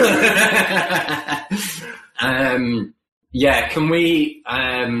 Murder. Yeah, can we,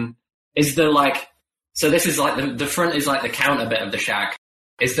 is there so this is the front is the counter bit of the shack.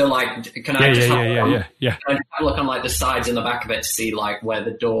 Is there can I just have a look on the sides and the back of it to see where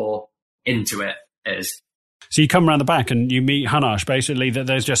the door into it is? So you come around the back and you meet Hunnarsh, basically, that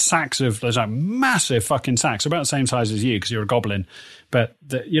there's just there's massive fucking sacks, about the same size as you because you're a goblin. But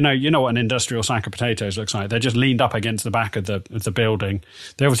you know what an industrial sack of potatoes looks like. They're just leaned up against the back of the building.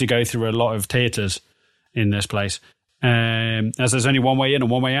 They obviously go through a lot of theatres in this place. As there's only one way in and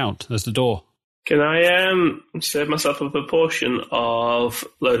one way out. There's the door. Can I save myself a proportion of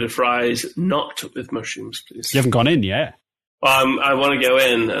loaded fries not with mushrooms, please? You haven't gone in yet. I want to go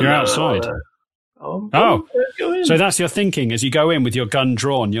in. And you're outside. Go in. So that's your thinking as you go in with your gun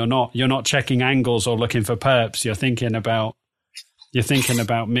drawn. You're not checking angles or looking for perps. You're thinking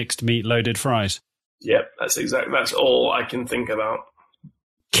about mixed meat loaded fries. Yep, that's all I can think about.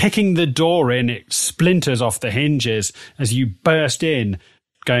 Kicking the door in, it splinters off the hinges as you burst in,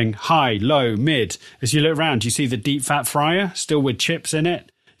 going high, low, mid. As you look around, you see the deep fat fryer, still with chips in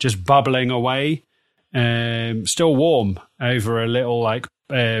it, just bubbling away, still warm over a little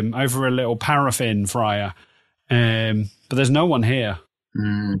paraffin fryer. But there's no one here.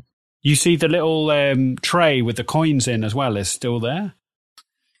 Mm. You see the little tray with the coins in as well is still there.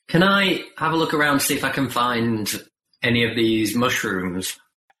 Can I have a look around, see if I can find any of these mushrooms?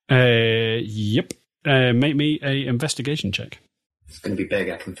 Yep. Make me a investigation check. It's going to be big.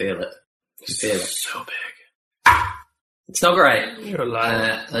 I can feel it. So big. It's not great. You're a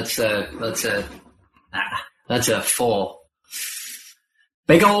liar. That's a 4.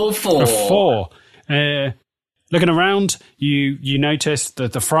 Big old 4. A 4. Looking around, you notice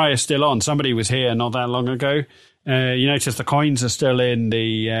that the fryer's still on. Somebody was here not that long ago. You notice the coins are still in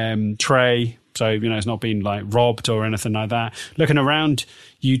the tray. So, it's not been robbed or anything like that. Looking around,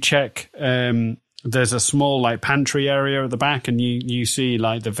 you check, there's a small pantry area at the back, and you see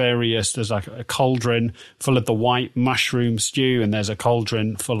the various, there's a cauldron full of the white mushroom stew, and there's a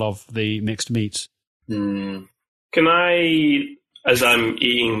cauldron full of the mixed meats. Mm. Can I, as I'm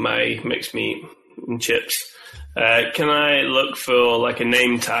eating my mixed meat and chips, can I look for a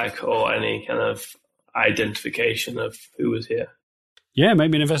name tag or any kind of identification of who was here? Yeah,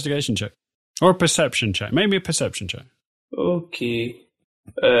 maybe an investigation check. Or a perception check. Maybe a perception check. Okay.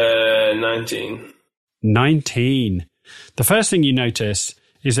 19. 19. The first thing you notice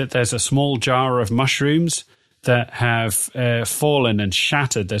is that there's a small jar of mushrooms that have fallen and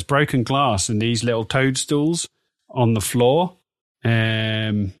shattered. There's broken glass and these little toadstools on the floor.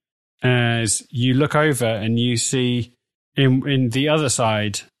 As you look over and you see in the other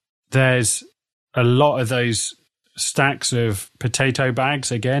side, there's a lot of those stacks of potato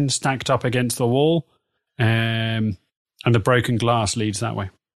bags, again, stacked up against the wall. And the broken glass leads that way.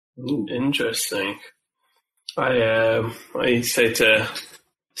 Ooh, interesting. I say to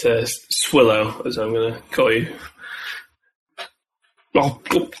Swillow, as I'm going to call you.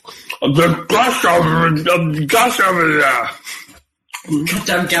 The glass over there.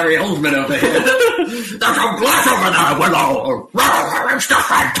 Goddamn Gary Oldman over here. There's a glass over there, Willow. It's just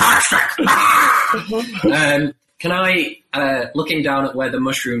fantastic. Can I, looking down at where the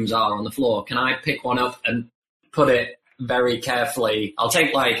mushrooms are on the floor, can I pick one up and put it very carefully? I'll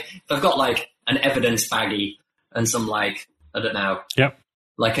take, like, if I've got, like, an evidence baggie and some, like, I don't know. Yep.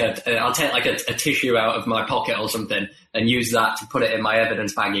 Like I'll take, like, a tissue out of my pocket or something and use that to put it in my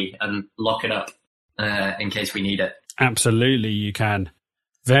evidence baggie and lock it up in case we need it. Absolutely, you can.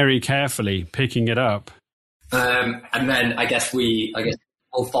 Very carefully picking it up. And then I guess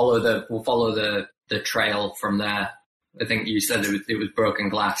we'll follow the trail from there. I think you said it was broken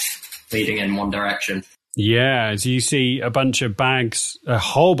glass leading in one direction. Yeah, as you see a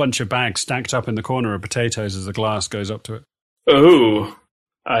whole bunch of bags stacked up in the corner of potatoes as the glass goes up to it. Oh,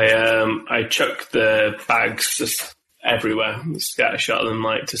 I chuck the bags just everywhere, scattershot them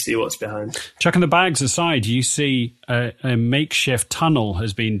like to see what's behind. Chucking the bags aside, you see a makeshift tunnel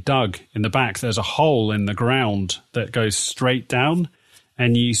has been dug in the back. There's a hole in the ground that goes straight down,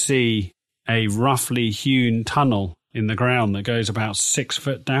 and you see a roughly hewn tunnel in the ground that goes about 6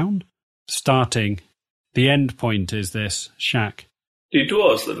 foot down. Starting, the end point is this shack. Do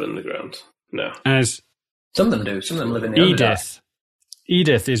dwarves live in the ground? No. As some of them do. Some of them live in the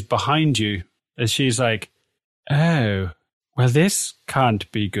Edith is behind you as she's like, oh, well, this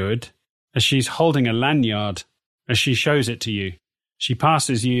can't be good. As she's holding a lanyard, as she shows it to you. She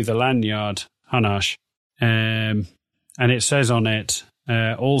passes you the lanyard, Hunnarsh, and it says on it,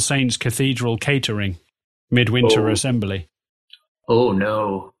 All Saints Cathedral Catering, Midwinter Assembly. Oh,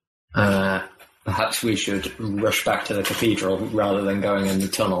 no. Perhaps we should rush back to the cathedral rather than going in the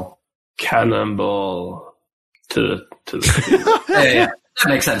tunnel. Cannonball to the Yeah, that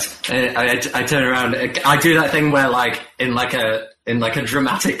makes sense. I turn around. I do that thing where, like, in a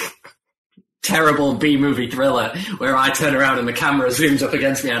dramatic, terrible B-movie thriller, where I turn around and the camera zooms up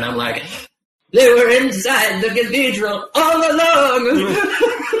against me, and I'm like, "They were inside the cathedral all along."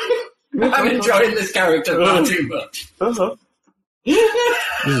 I'm enjoying this character far too much. Uh-huh. This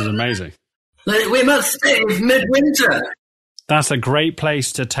is amazing. We must save Midwinter. That's a great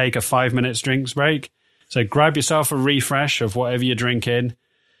place to take a 5-minute drinks break. So grab yourself a refresh of whatever you're drinking,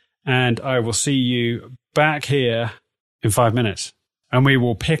 and I will see you back here in 5 minutes. And we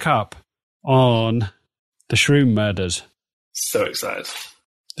will pick up on the shroom murders. So excited.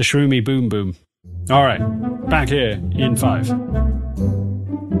 The shroomy boom boom. All right, back here in 5.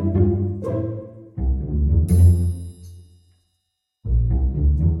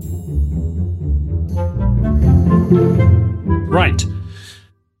 Right.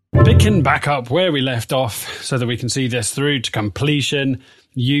 Picking back up where we left off so that we can see this through to completion,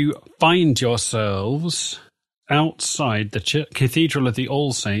 you find yourselves outside the Cathedral of the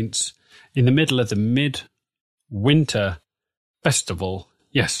All Saints in the middle of the Midwinter Festival.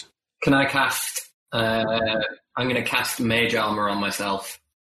 Yes. Can I cast... I'm going to cast Mage Armor on myself,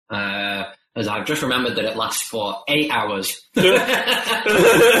 as I've just remembered that it lasts for 8 hours.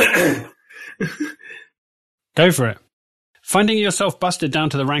 Go for it. Finding yourself busted down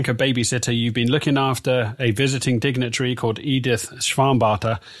to the rank of babysitter, you've been looking after a visiting dignitary called Edith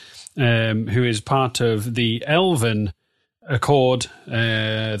Schwarmbarter, who is part of the Elven Accord,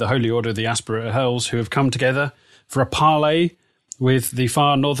 the Holy Order of the Aspirate Hells, who have come together for a parley with the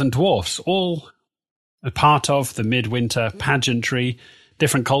far northern dwarfs, all a part of the midwinter pageantry,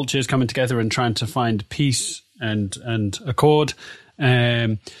 different cultures coming together and trying to find peace and accord,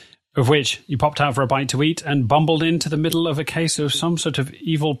 of which you popped out for a bite to eat and bumbled into the middle of a case of some sort of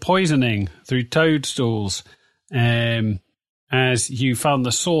evil poisoning through toadstools. As you found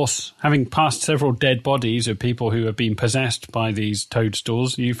the source, having passed several dead bodies of people who have been possessed by these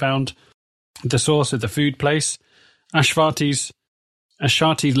toadstools, you found the source of the food place, Ashvarti's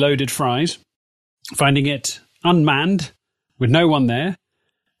Loaded Fries. Finding it unmanned, with no one there,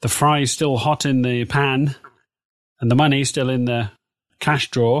 the fries still hot in the pan, and the money still in the cash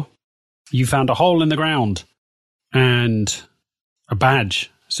drawer, you found a hole in the ground and a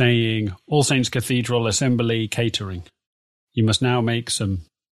badge saying All Saints Cathedral Assembly Catering. You must now make some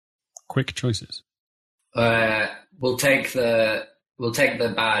quick choices. We'll take the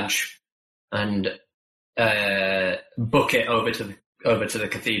badge and book it over to the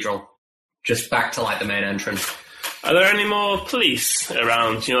cathedral, just back to like the main entrance. Are there any more police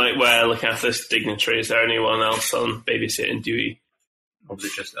around? Like where looking after this dignitary? Is there anyone else on babysitting duty? Probably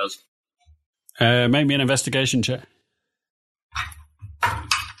just us. Make me an investigation check.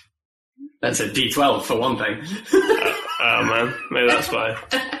 That's a D12 for one thing. Oh man, maybe that's why.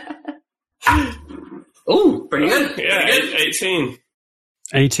 Oh, pretty good. Yeah, pretty good. 18.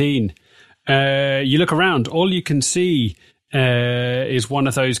 18. You look around. All you can see is one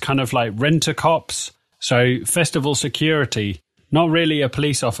of those kind of like rent-a-cops. So festival security, not really a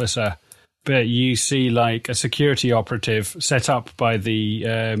police officer, but you see like a security operative set up by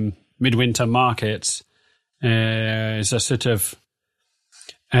the midwinter markets. Is a sort of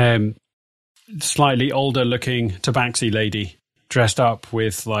slightly older-looking tabaxi lady dressed up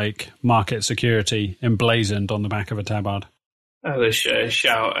with like market security emblazoned on the back of a tabard. I just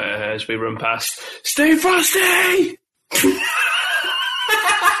shout as we run past, "Stay frosty!"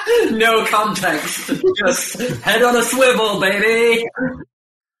 No context. Just head on a swivel, baby.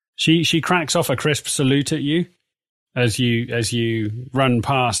 She cracks off a crisp salute at you as you run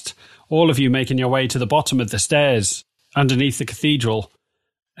past, all of you making your way to the bottom of the stairs underneath the cathedral.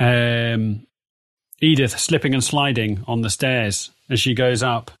 Edith slipping and sliding on the stairs as she goes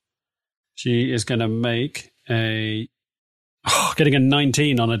up. She is going to make getting a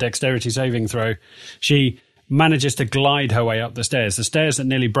 19 on a dexterity saving throw. She manages to glide her way up the stairs. The stairs that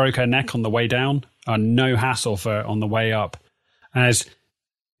nearly broke her neck on the way down are no hassle for her on the way up. As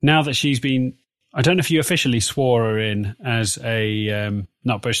now that she's been, I don't know if you officially swore her in as a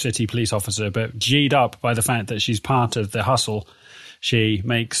Nutbush City police officer, but G'd up by the fact that she's part of the hustle, she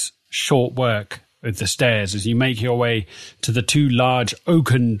makes short work with the stairs as you make your way to the two large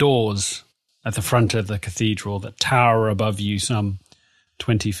oaken doors at the front of the cathedral that tower above you some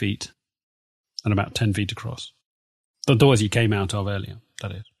 20 feet and about 10 feet across. The doors you came out of earlier,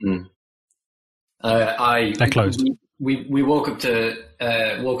 that is. They're closed. We walk up to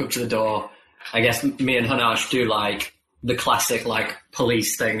the door. I guess me and Hunnarsh do like the classic like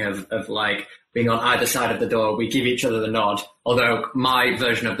police thing of like being on either side of the door. We give each other the nod, although my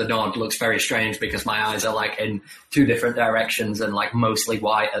version of the nod looks very strange because my eyes are like in two different directions and like mostly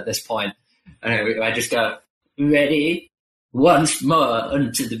white at this point. And I just go, "Ready? Once more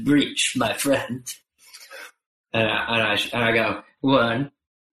unto the breach, my friend." And I go, 1,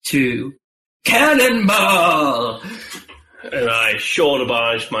 2, cannonball! And I shoulder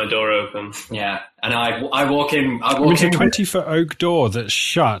barge my door open. Yeah, and I walk in. It's a 20-foot oak door that's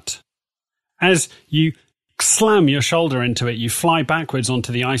shut. As you slam your shoulder into it, you fly backwards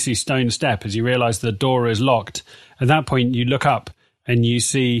onto the icy stone step as you realise the door is locked. At that point, you look up and you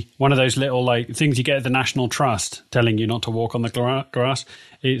see one of those little like things you get at the National Trust telling you not to walk on the grass.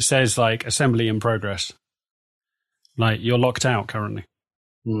 It says like assembly in progress. Like you're locked out currently.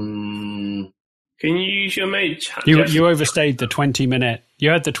 Can you use your mage? You overstayed the 20-minute. You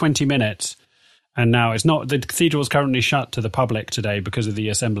had the 20 minutes, and now it's not. The cathedral's currently shut to the public today because of the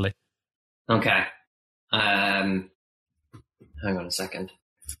assembly. Okay. Hang on a second.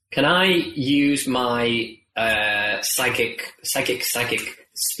 Can I use my psychic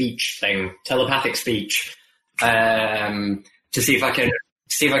speech thing, telepathic speech, to see if I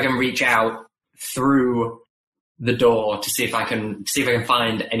can reach out through the door to see if I can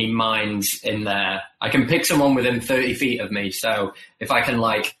find any minds in there. I can pick someone within 30 feet of me, so if I can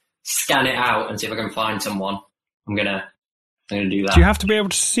like scan it out and see if I can find someone, I'm gonna do that. Do you have to be able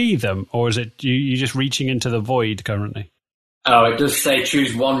to see them, or is it you just reaching into the void currently? Oh, it does say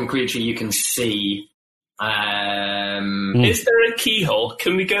choose one creature you can see. Is there a keyhole?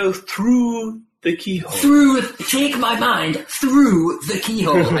 Can we go through the keyhole? Take my mind through the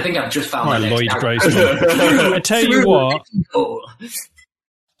keyhole. I think I've just found my next Lloyd character. Grayson. I tell you what. Do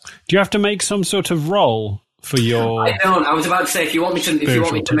you have to make some sort of roll for your? I don't. I was about to say if you want me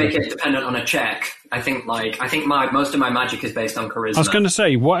to make it dependent on a check. I think most of my magic is based on charisma. I was going to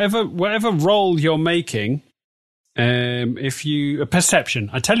say whatever roll you're making. If you a perception,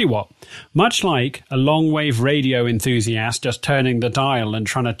 I tell you what, much like a long wave radio enthusiast just turning the dial and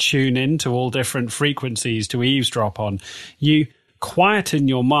trying to tune in to all different frequencies to eavesdrop on, you quieten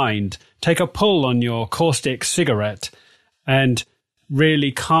your mind, take a pull on your caustic cigarette, and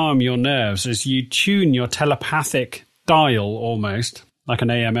really calm your nerves as you tune your telepathic dial almost like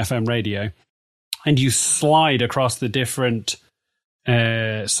an AM/FM radio, and you slide across the different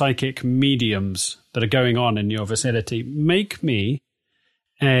psychic mediums that are going on in your vicinity. Make me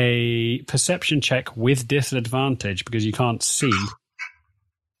a perception check with disadvantage because you can't see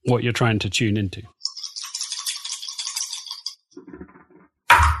what you're trying to tune into.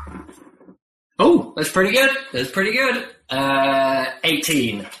 Oh, that's pretty good.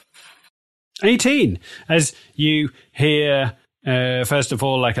 18. 18. As you hear, first of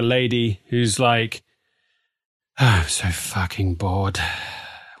all, like a lady who's like, oh, I'm so fucking bored.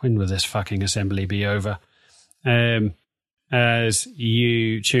 When will this fucking assembly be over? As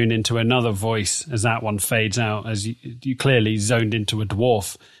you tune into another voice, as that one fades out, as you clearly zoned into a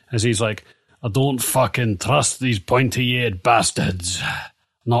dwarf, as he's like, I don't fucking trust these pointy-eared bastards.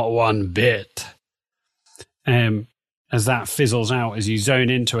 Not one bit. As that fizzles out, as you zone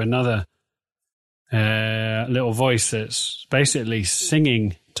into another little voice that's basically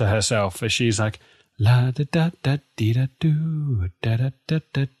singing to herself, as she's like, la da da da dee da doo, da da da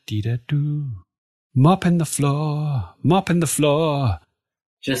da dee da doo. Mopping the floor, mopping the floor.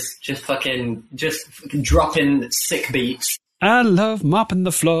 Just fucking dropping sick beats. I love mopping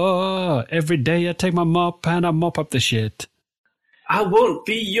the floor. Every day I take my mop and I mop up the shit. I won't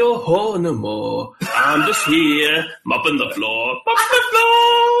be your whore no more. I'm just here, mopping the floor, mopping the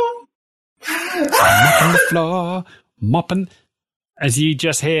floor. Mopping the floor, mopping. As you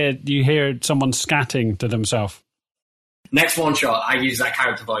hear someone scatting to themselves. Next one shot, I use that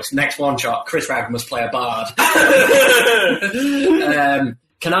character voice. Next one shot, Chris Ragg must play a bard.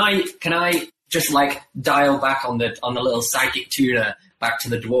 Can I just like dial back on the little psychic tuner back to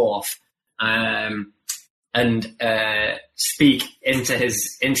the dwarf, and speak into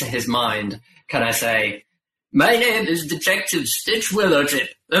his mind? Can I say, my name is Detective Stitch Willowtip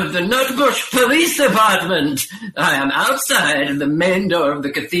of the Nutbush Police Department. I am outside the main door of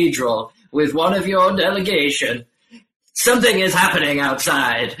the cathedral with one of your delegation. Something is happening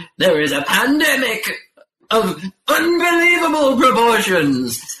outside. There is a pandemic of unbelievable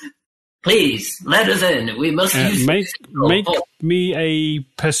proportions. Please, let us in. We must use... Make me a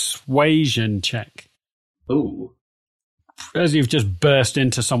persuasion check. Ooh. As you've just burst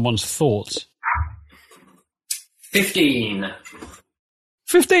into someone's thoughts. 15.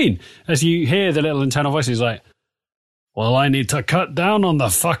 15! As you hear the little internal voice, he's like, well, I need to cut down on the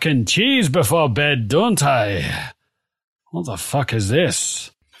fucking cheese before bed, don't I? What the fuck is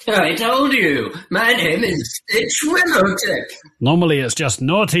this? I told you, my name is Stitch Willowtip. Normally it's just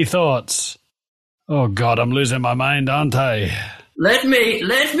naughty thoughts. Oh God, I'm losing my mind, aren't I? Let me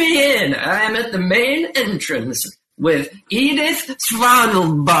in. I am at the main entrance with Edith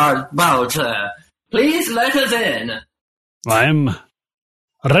Svanbalter. Please let us in. I'm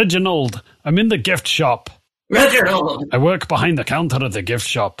Reginald. I'm in the gift shop. Reginald! I work behind the counter at the gift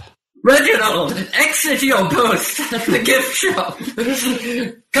shop. Reginald, exit your post at the gift shop.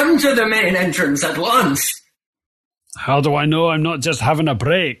 Come to the main entrance at once. How do I know I'm not just having a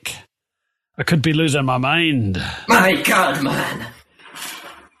break? I could be losing my mind. My God, man.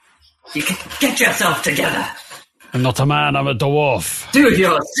 You can get yourself together. I'm not a man, I'm a dwarf. Do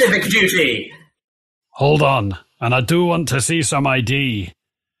your civic duty. Hold on, and I do want to see some ID.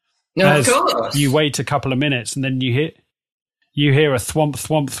 Of course. You wait a couple of minutes, and then you hear a thwomp,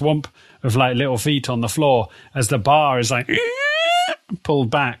 thwomp, thwomp of like little feet on the floor as the bar is like pulled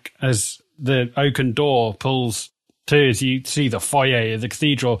back as the oaken door pulls to, as you see the foyer of the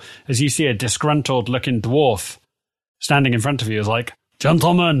cathedral, as you see a disgruntled looking dwarf standing in front of you is like,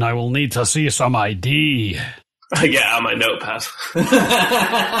 gentlemen, I will need to see some ID. I get out my notepad.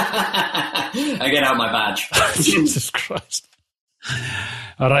 I get out my badge. Jesus Christ.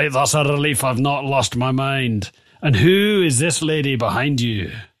 All right, that's a relief. I've not lost my mind. And who is this lady behind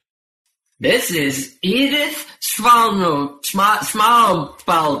you? This is Edith Svalbalter.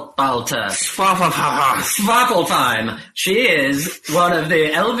 Swappletime. She is one of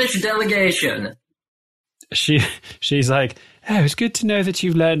the Elvish delegation. She's like, oh, it's good to know that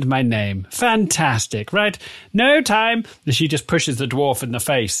you've learned my name. Fantastic, right? No time. And she just pushes the dwarf in the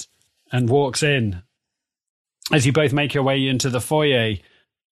face and walks in. As you both make your way into the foyer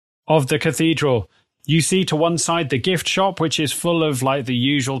of the cathedral, you see to one side the gift shop, which is full of like the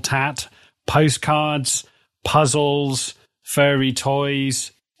usual tat, postcards, puzzles, furry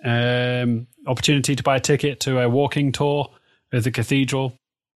toys, opportunity to buy a ticket to a walking tour of the cathedral.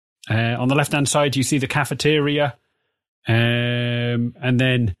 On the left-hand side, you see the cafeteria, and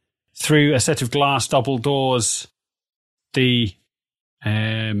then through a set of glass double doors, the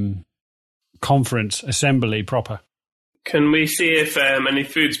conference assembly proper. Can we see if any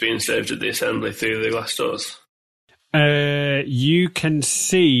food's being served at the assembly through the glass doors? You can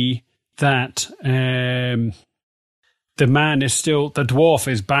see that the dwarf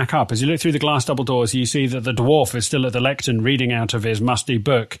is back up. As you look through the glass double doors, you see that the dwarf is still at the lectern reading out of his musty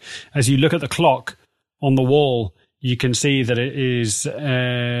book. As you look at the clock on the wall, you can see that it is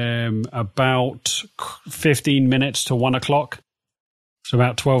about 15 minutes to 1 o'clock. So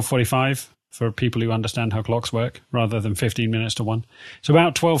about 12:45 for people who understand how clocks work, rather than 15 minutes to 1. So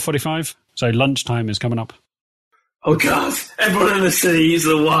about 12:45 So lunchtime is coming up. Oh God! Everyone in the city is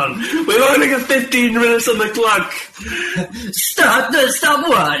the one. We've only got 15 minutes on the clock. Stop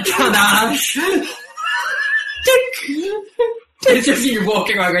what? Hunnarsh? It's just you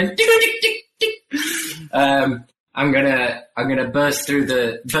walking around going tick tick tick tick. I'm gonna burst through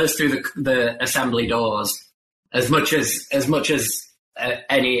the assembly doors as much as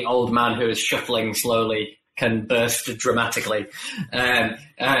any old man who is shuffling slowly can burst dramatically. I'm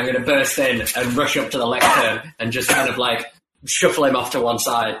going to burst in and rush up to the lectern and just kind of like shuffle him off to one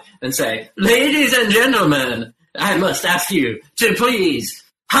side and say, "Ladies and gentlemen, I must ask you to please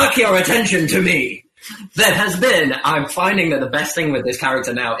hark your attention to me. I'm finding that the best thing with this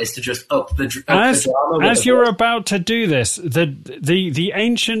character now is to just up the drama. As you're about to do this, the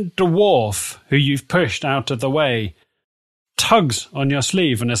ancient dwarf who you've pushed out of the way tugs on your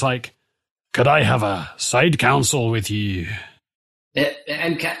sleeve and is like, "Could I have a side counsel with you?"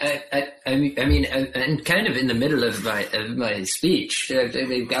 And kind of in the middle of my speech,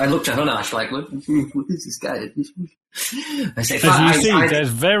 I looked at Hunnarsh like, what is this guy? I say, as you see,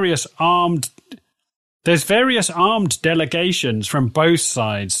 there's various armed delegations from both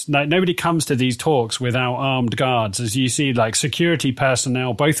sides. Like, nobody comes to these talks without armed guards. As you see, like security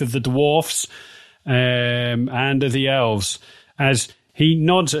personnel, both of the dwarfs and of the elves. As he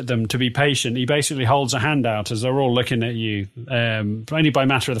nods at them to be patient, he basically holds a hand out as they're all looking at you. Only by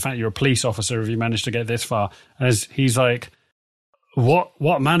matter of the fact you're a police officer have you managed to get this far. As he's like,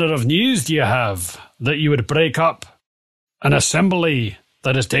 What manner of news do you have that you would break up an assembly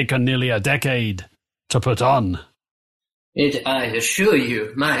that has taken nearly a decade to put on? I assure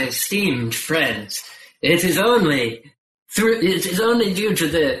you, my esteemed friends, it is only due to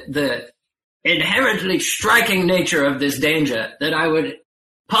the inherently striking nature of this danger that I would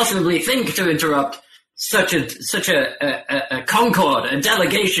possibly think to interrupt such a concord, a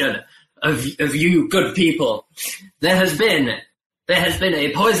delegation of you good people. There has been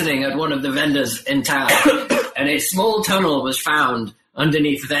a poisoning at one of the vendors in town, and a small tunnel was found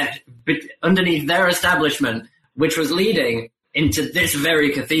underneath their establishment, which was leading into this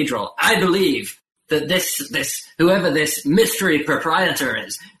very cathedral. I believe that this whoever this mystery proprietor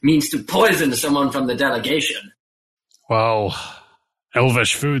is means to poison someone from the delegation. Well,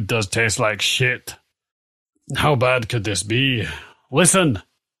 elvish food does taste like shit. How bad could this be? Listen,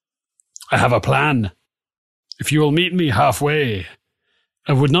 I have a plan. If you will meet me halfway,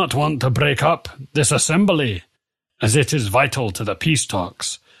 I would not want to break up this assembly, as it is vital to the peace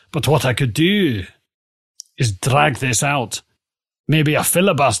talks. But what I could do is drag this out. Maybe a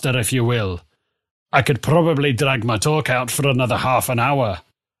filibuster, if you will. I could probably drag my talk out for another half an hour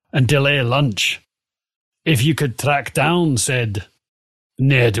and delay lunch. If you could track down said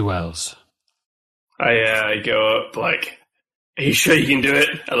ne'er-do-wells. I go up like, "Are you sure you can do it?"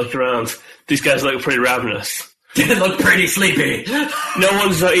 I look around. These guys look pretty ravenous. They look pretty sleepy. No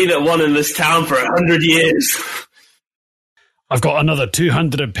one's not eaten at one in this town for 100 years. I've got another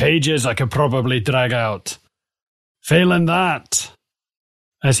 200 pages I could probably drag out. Failing that,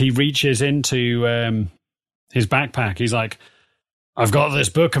 as he reaches into his backpack, he's like, "I've got this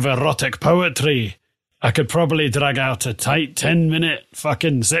book of erotic poetry. I could probably drag out a tight 10-minute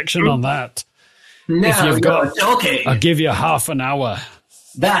fucking section on that. No, if you've got, okay. I'll give you half an hour.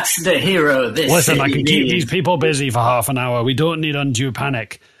 That's the hero this Listen, I city can keep needs. these people busy for half an hour. We don't need undue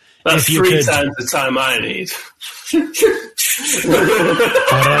panic. That's If you 3 could- times the time I need.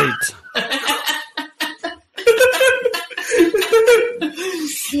 All right.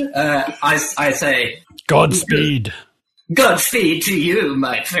 I say, Godspeed. Godspeed to you,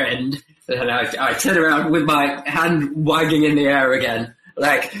 my friend. And I turn around with my hand wagging in the air again.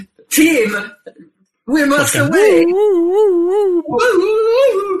 Like, team, we must away.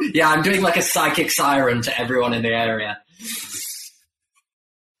 Yeah, I'm doing like a psychic siren to everyone in the area.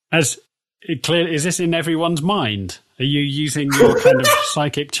 As it clear, is this in everyone's mind? Are you using your kind of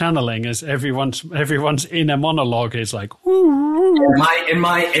psychic channeling as everyone's inner monologue is like, In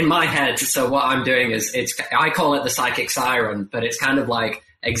my head, so what I'm doing is I call it the psychic siren, but it's kind of like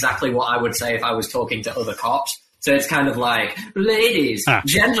exactly what I would say if I was talking to other cops. So it's kind of like, ladies,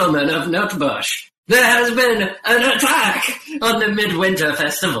 gentlemen of Nutbush, there has been an attack on the Midwinter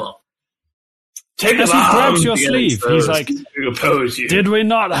Festival. Take as him he out. grabs your sleeve, he's like, to oppose you. "Did we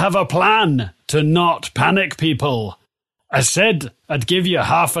not have a plan to not panic people? I said I'd give you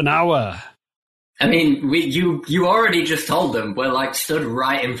half an hour." I mean, you already just told them we're like stood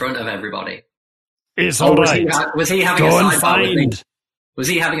right in front of everybody. It's all right. Was he having Go a and sidebar with me? find. Was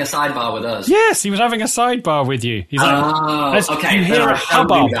he having a sidebar with us? Yes, he was having a sidebar with you. He's like, Oh, as okay. you hear a Don't do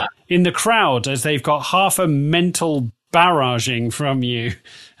hubbub that. in the crowd as they've got half a mental barraging from you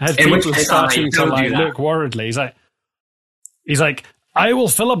as In which people case starting I to don't do like that. look worriedly. He's like, I will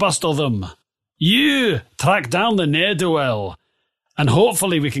filibuster them. You track down the ne'er-do-well, and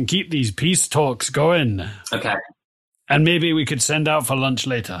hopefully we can keep these peace talks going. Okay. And maybe we could send out for lunch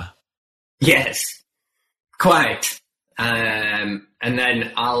later. Yes. Quite. And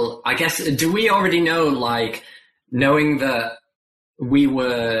then I guess, do we already know, like, knowing that we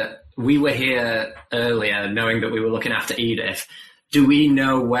were here earlier, knowing that we were looking after Edith, do we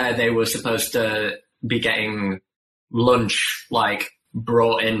know where they were supposed to be getting lunch, like,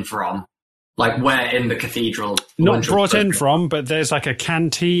 brought in from? Like, where in the cathedral? Not lunch was brought supposed in to be? from, but there's like a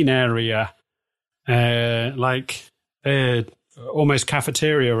canteen area, almost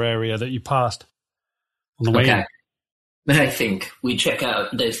cafeteria area that you passed on the way in. Okay. I think we check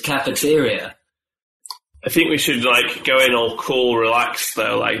out this cafeteria. I think we should like go in all cool, relaxed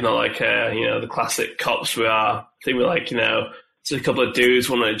though, like not like the classic cops we are. I think we're like just a couple of dudes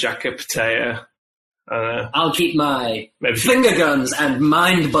want to jack a potato. I'll keep my Maybe. finger guns and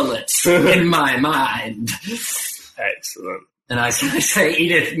mind bullets in my mind. Excellent. And I say,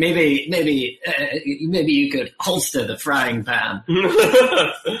 Edith, maybe you could holster the frying pan.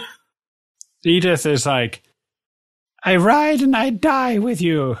 Edith is like, I ride and I die with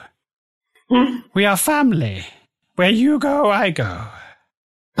you. We are family. Where you go, I go.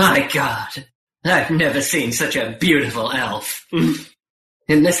 My God, I've never seen such a beautiful elf.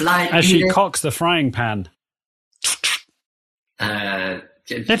 In this light, As she Edith, cocks the frying pan.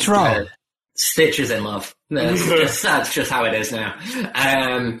 Let's roll. Stitch is in love. That's just how it is now.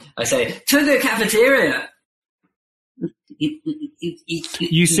 I say, to the cafeteria.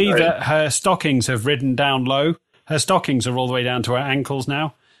 You see that her stockings have ridden down low. Her stockings are all the way down to her ankles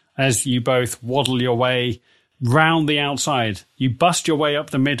now. As you both waddle your way round the outside, you bust your way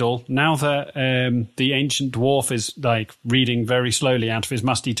up the middle. Now that the ancient dwarf is like reading very slowly out of his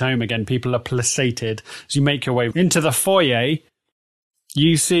musty tome again, people are placated. As you make your way into the foyer,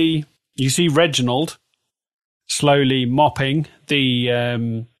 you see Reginald slowly mopping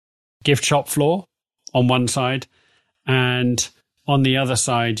the gift shop floor on one side, and on the other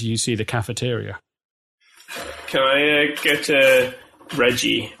side you see the cafeteria. Can I go to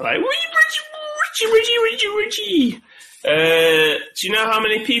Reggie? Like, Reggie. Do you know how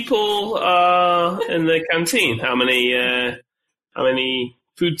many people are in the canteen? How many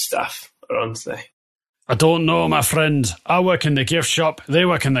food staff are on today? I don't know, my friend. I work in the gift shop. They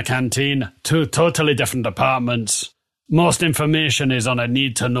work in the canteen. Two totally different departments. Most information is on a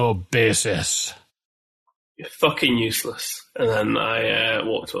need-to-know basis. You're fucking useless. And then I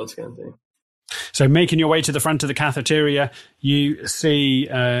walk towards the canteen. So making your way to the front of the cafeteria, you see,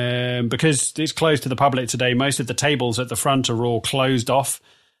 because it's closed to the public today, most of the tables at the front are all closed off.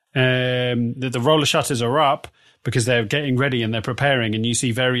 The roller shutters are up because they're getting ready and they're preparing, and you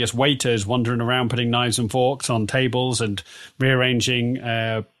see various waiters wandering around putting knives and forks on tables and rearranging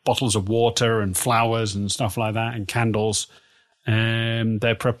bottles of water and flowers and stuff like that and candles.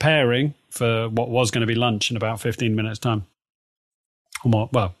 They're preparing for what was going to be lunch in about 15 minutes' time.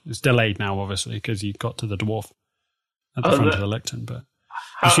 Well, it's delayed now, obviously, because you got to the dwarf at the front of the lectern. But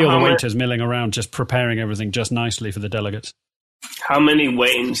you see all the waiters milling around, just preparing everything just nicely for the delegates. How many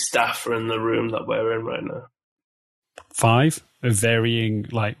waiting staff are in the room that we're in right now? 5 of varying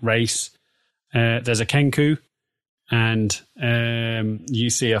race. There's a Kenku, and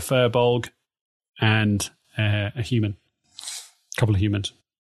you see a Furbolg and a human. A couple of humans.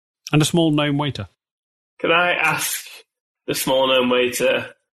 And a small gnome waiter. Can I ask the small gnome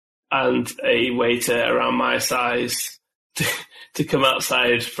waiter and a waiter around my size to come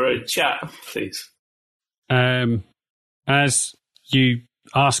outside for a chat, please? As you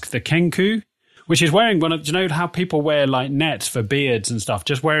ask the Kenku, which is wearing one of, do you know how people wear nets for beards and stuff?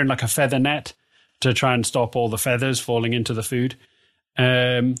 Just wearing a feather net to try and stop all the feathers falling into the food.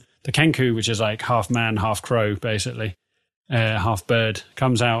 The Kenku, which is half man, half crow, basically, half bird,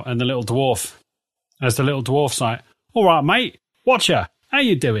 comes out, and the little dwarf's like, all right, mate, watcher, how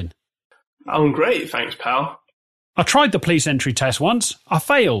you doing? I'm great, thanks, pal. I tried the police entry test once. I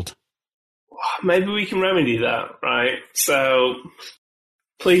failed. Maybe we can remedy that, right? So,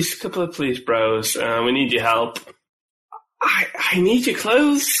 please, couple of police bros, we need your help. I need your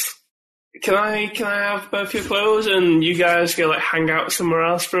clothes. Can I have both your clothes and you guys go hang out somewhere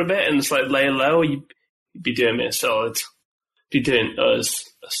else for a bit and just lay low? You'd be doing me a solid. Be doing us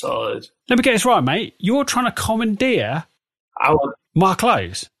a solid. Let me get this right, mate. You're trying to commandeer my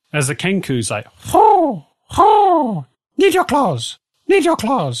clothes. As the Kenku's like, ho, need your clothes. Both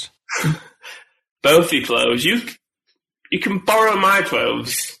your clothes. You can borrow my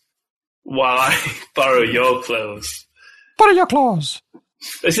clothes while I borrow your clothes. What are your claws?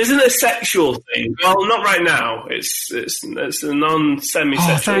 This isn't a sexual thing. Well, not right now. It's a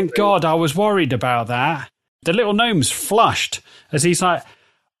non-semi-sexual Oh, thank thing. God. I was worried about that. The little gnome's flushed as he's like,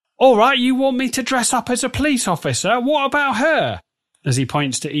 all right, you want me to dress up as a police officer? What about her? As he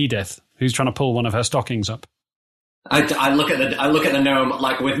points to Edith, who's trying to pull one of her stockings up. I look at the gnome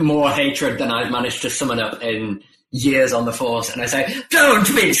like with more hatred than I've managed to summon up in years on the Force, and I say, "Don't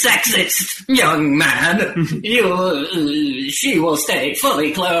be sexist, young man. She will stay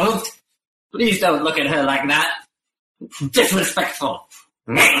fully clothed. Please don't look at her like that. Disrespectful."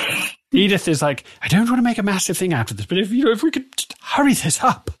 Edith is like, I don't want to make a massive thing out of this, but if we could just hurry this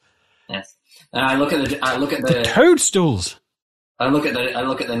up. Yes. And I look at The toadstools. I look at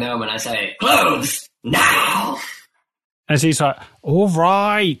the gnome and I say, "Clothes now." As he's like, all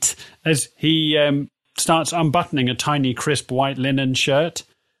right. As he starts unbuttoning a tiny, crisp white linen shirt.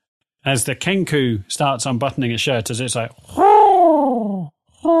 As the Kenku starts unbuttoning a shirt, as it's like, I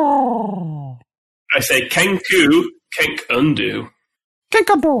say, Kenku, Kenk undo.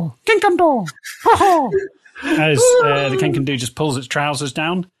 Kinkando, Kinkando. As the Kenkandu just pulls its trousers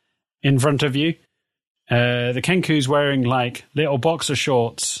down in front of you. The Kenku's wearing like little boxer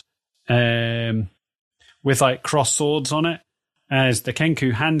shorts with like cross swords on it. As the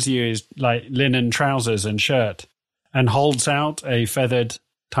Kenku hands you his like linen trousers and shirt and holds out a feathered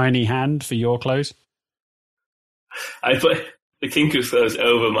tiny hand for your clothes. I put the Kenku's clothes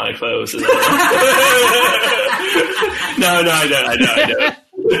over my clothes. No, I don't.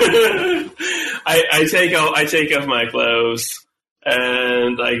 I take off my clothes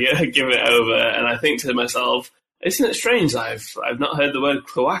and I give it over, and I think to myself, isn't it strange I've not heard the word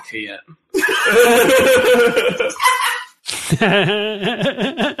cloaca yet?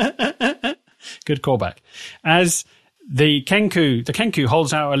 Good callback. As the Kenku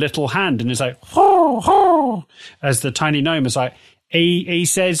holds out a little hand and is like, ho, ho, as the tiny gnome is like, he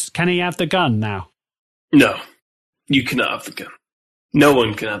says, can he have the gun now? No, you cannot have the gun. No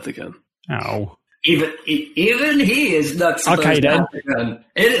one can have the gun. Oh. Even he is not supposed to have the gun.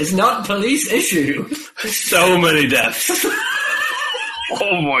 It is not police issue. So many deaths.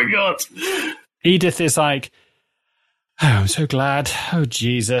 Oh my God. Edith is like, oh, I'm so glad. Oh,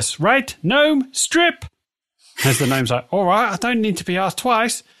 Jesus. Right, gnome, strip. As the gnome's like, all right, I don't need to be asked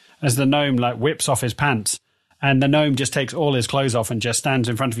twice. As the gnome like whips off his pants. And the gnome just takes all his clothes off and just stands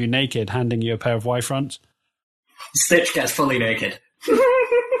in front of you naked, handing you a pair of Y-fronts. Stitch gets fully naked.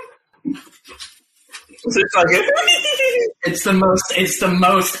 It's the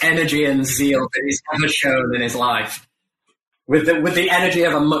most energy and zeal that he's ever shown in his life. With the energy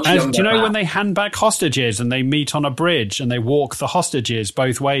of a much younger do you know man. when they hand back hostages and they meet on a bridge and they walk the hostages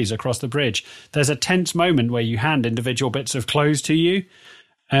both ways across the bridge? There's a tense moment where you hand individual bits of clothes to you.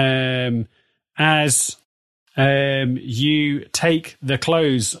 As you take the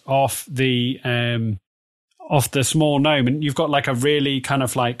clothes off the small gnome, and you've got like a really kind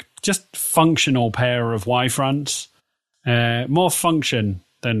of like just functional pair of Y-fronts, more function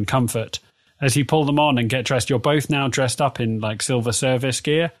than comfort. As you pull them on and get dressed, you're both now dressed up in like silver service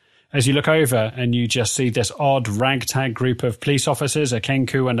gear. As you look over and you just see this odd ragtag group of police officers, a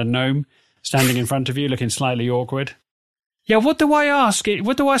Kenku and a gnome, standing in front of you, looking slightly awkward. Yeah, what do I ask?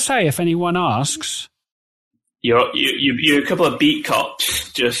 What do I say if anyone asks? You're a couple of beat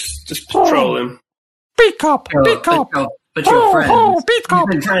cops, just patrolling. Beat cop, beat cop. But you're friends. Beat cop. You've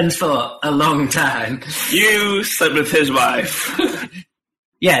been friends for a long time. You slept with his wife.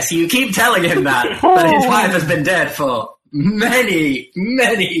 Yes, you keep telling him that, but his wife has been dead for many,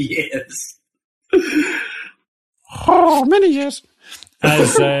 many years. Oh, many years.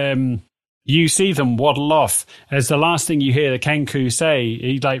 As you see them waddle off, as the last thing you hear the Kenku say,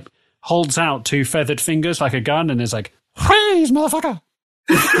 he like holds out two feathered fingers like a gun and is like, "Freeze, motherfucker!"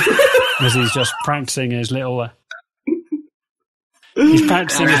 As he's just practicing his little. He's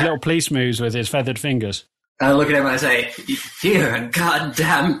practicing his little police moves with his feathered fingers. I look at him and I say, "You're a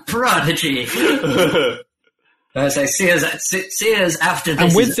goddamn prodigy." I say, see us after this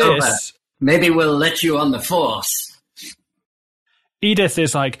and with is this, over. Maybe we'll let you on the Force. Edith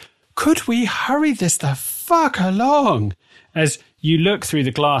is like, could we hurry this the fuck along? As you look through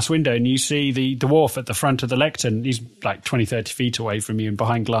the glass window and you see the dwarf at the front of the lectern. He's like 20, 30 feet away from you and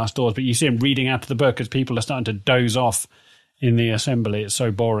behind glass doors, but you see him reading out of the book as people are starting to doze off in the assembly. It's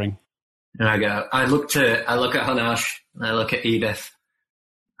so boring. And I look at Hunnarsh, and I look at Edith,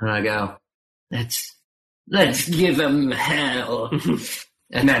 and I go, let's give him hell.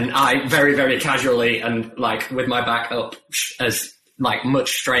 And then I very, very casually and like with my back up as like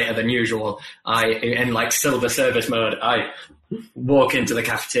much straighter than usual, in like silver service mode, I walk into the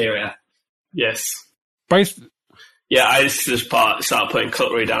cafeteria. Yes. Both Yeah, I just start putting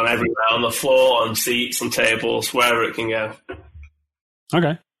cutlery down everywhere, on the floor, on seats, on tables, wherever it can go.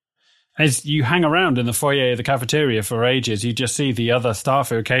 Okay. As you hang around in the foyer of the cafeteria for ages, you just see the other staff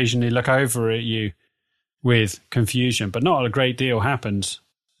who occasionally look over at you with confusion, but not a great deal happens.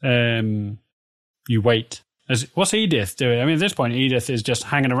 You wait. What's Edith doing? I mean, at this point, Edith is just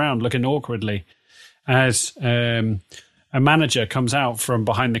hanging around looking awkwardly as a manager comes out from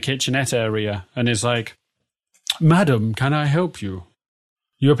behind the kitchenette area and is like, "Madam, can I help you?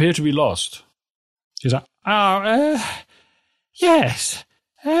 You appear to be lost." She's like, yes.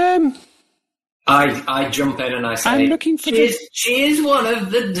 I jump in and I say, I'm looking for She is one of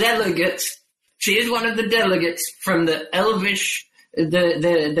the delegates. She is one of the delegates from the Elvish,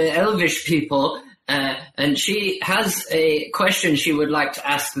 the Elvish people, and she has a question she would like to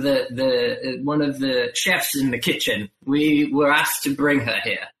ask the one of the chefs in the kitchen. We were asked to bring her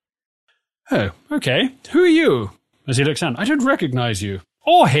here. Oh, okay. Who are you? As he looks down, I don't recognize you.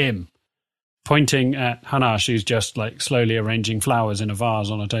 Or him. Pointing at Hunnarsh, who's just like slowly arranging flowers in a vase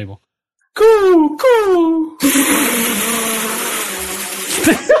on a table. Go, go!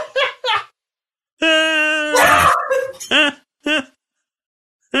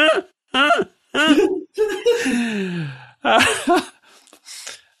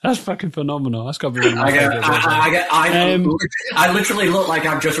 That's fucking phenomenal. That's got to be one of my favorites. I literally look like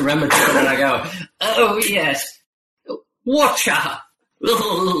I've just remembered something and I go, Oh, yes. watcha!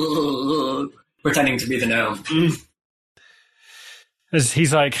 Pretending to be the gnome. As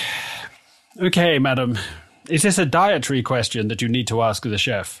he's like, okay, madam, is this a dietary question that you need to ask the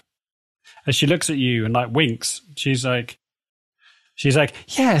chef? As she looks at you and like winks, she's like,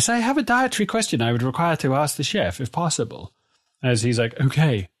 yes, I have a dietary question I would require to ask the chef if possible. As he's like,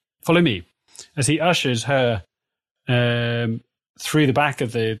 okay, follow me. As he ushers her through the back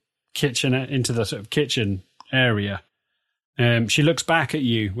of the kitchen into the sort of kitchen area. She looks back at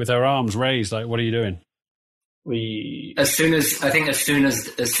you with her arms raised, like, what are you doing? As soon as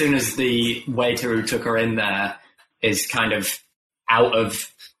the waiter who took her in there is kind of out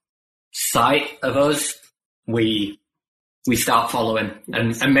of sight of us, we start following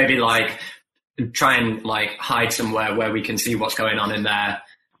and maybe like try and like hide somewhere where we can see what's going on in there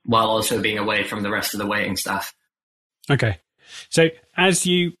while also being away from the rest of the waiting staff. Okay. So as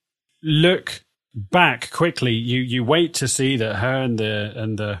you look back quickly, you wait to see that her and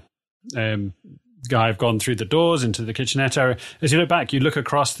the guy have gone through the doors into the kitchenette area. As you look back, you look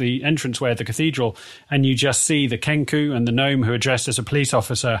across the entranceway of the cathedral and you just see the Kenku and the gnome who are dressed as a police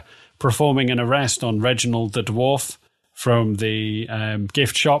officer performing an arrest on Reginald the dwarf from the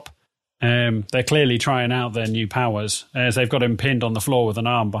gift shop. They're clearly trying out their new powers as they've got him pinned on the floor with an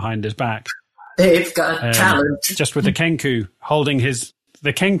arm behind his back. They've got talent. Just with the Kenku's holding his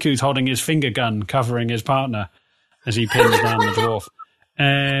finger gun covering his partner as he pins down the dwarf.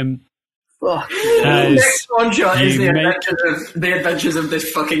 Next one shot is the adventures of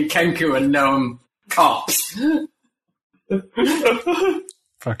this fucking Kenku and gnome cops.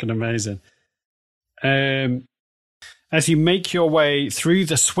 Fucking amazing. As you make your way through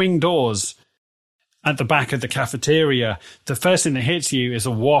the swing doors at the back of the cafeteria, the first thing that hits you is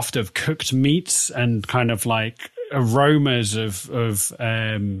a waft of cooked meats and kind of like aromas of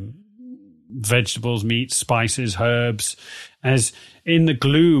vegetables, meat, spices, herbs. As in the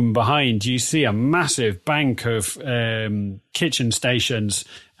gloom behind, you see a massive bank of kitchen stations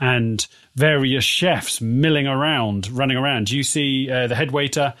and various chefs running around. You see the head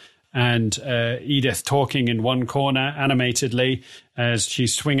waiter and Edith talking in one corner animatedly as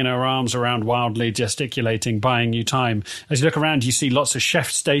she's swinging her arms around wildly, gesticulating, buying you time. As you look around, you see lots of chef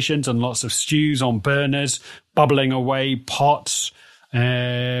stations and lots of stews on burners, bubbling away, pots,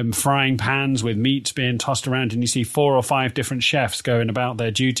 frying pans with meats being tossed around, and you see 4 or 5 different chefs going about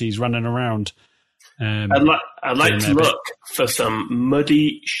their duties, running around. I'd like to look for some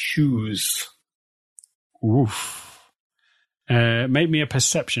muddy shoes. Oof. Make me a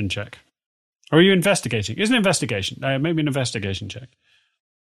perception check. Or are you investigating? It's an investigation. Make me an investigation check.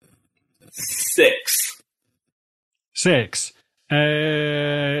 6.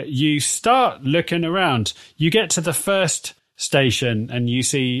 You start looking around. You get to the first station and you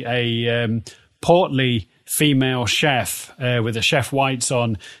see a portly female chef with a chef whites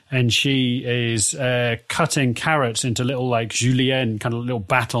on, and she is cutting carrots into little like julienne kind of little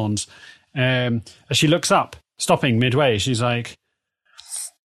batons. As she looks up, stopping midway, she's like,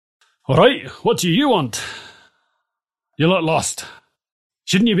 "All right, what do you want? You look lost.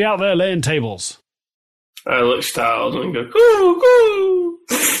 Shouldn't you be out there laying tables?" I look startled and go, "Goo, goo."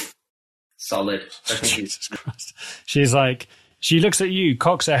 Solid. Jesus Christ. She's like, she looks at you,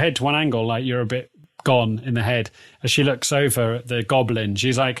 cocks her head to one angle like you're a bit gone in the head. As she looks over at the goblin,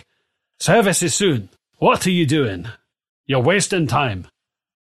 she's like, "Service is soon. What are you doing? You're wasting time."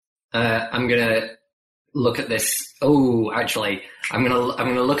 I'm gonna look at this. Oh, actually, I'm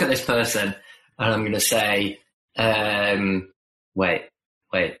gonna look at this person, and I'm gonna say, wait.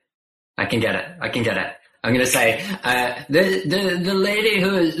 I can get it. I'm gonna say, the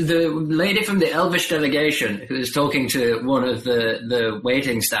lady from the Elvish delegation who was talking to one of the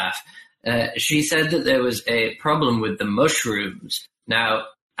waiting staff. She said that there was a problem with the mushrooms. Now,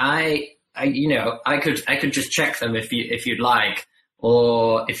 I could just check them if you'd like,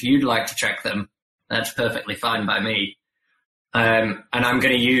 or if you'd like to check them, that's perfectly fine by me. And I'm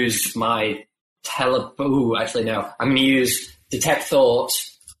going to use my I'm going to use detect thoughts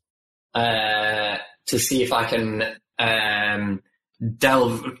to see if I can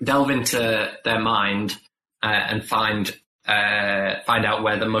delve into their mind and find out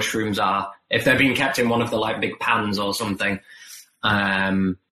where the mushrooms are, if they're being kept in one of the like big pans or something.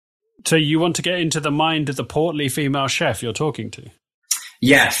 So you want to get into the mind of the portly female chef you're talking to?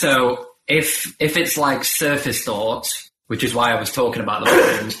 Yeah. So if it's like surface thoughts, which is why I was talking about the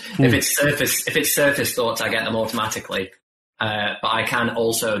mushrooms, if it's surface thoughts, I get them automatically. But I can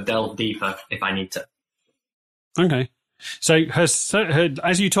also delve deeper if I need to. Okay. So her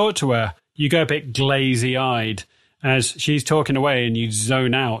as you talk to her, you go a bit glazy-eyed as she's talking away, and you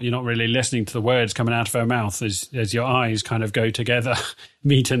zone out. You're not really listening to the words coming out of her mouth as your eyes kind of go together,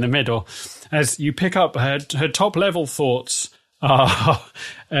 meet in the middle. As you pick up her top-level thoughts are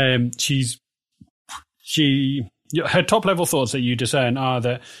her top-level thoughts that you discern are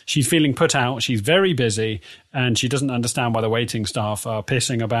that she's feeling put out, she's very busy, and she doesn't understand why the waiting staff are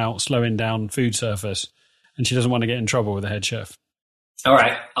pissing about slowing down food service, and she doesn't want to get in trouble with the head chef. All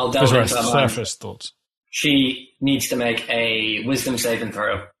right, I'll delve into her mind. Surface thoughts. She needs to make a wisdom saving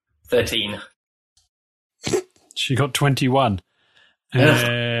throw. 13. She got 21.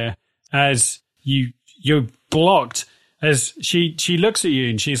 As you're blocked, as she looks at you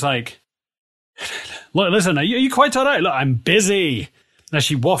and she's like, "Look, listen, are you quite all right? Look, I'm busy." As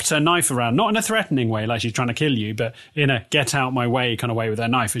she wafts her knife around, not in a threatening way like she's trying to kill you, but in a get out my way kind of way with her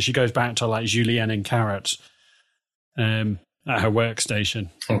knife, as she goes back to like julienne and carrots at her workstation.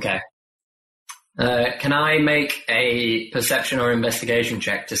 Okay. Can I make a perception or investigation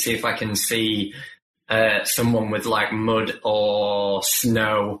check to see if I can see someone with like mud or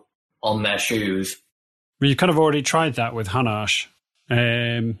snow on their shoes? Well, you kind of already tried that with Hunnarsh. Do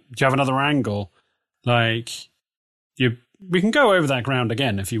you have another angle? We can go over that ground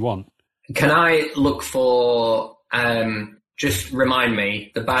again if you want. Can I look for, just remind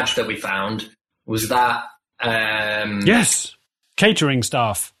me, the badge that we found, was that... Yes, catering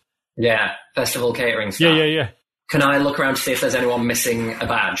staff. Yeah, festival catering staff. Yeah. Can I look around to see if there's anyone missing a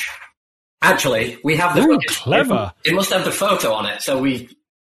badge? Actually, we have the... Ooh, clever. It must have the photo on it, so we...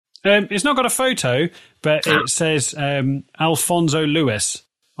 It's not got a photo, but it says Alfonso Lewis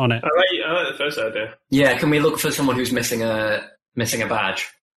on it. I like the first idea. Yeah, can we look for someone who's missing a badge?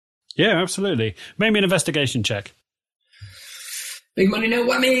 Yeah, absolutely. Make me an investigation check. Big money, no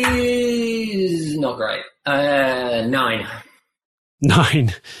whammies! Not great. 9.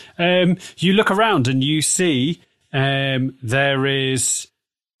 9. You look around and you see there is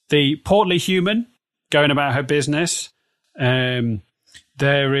the portly human going about her business.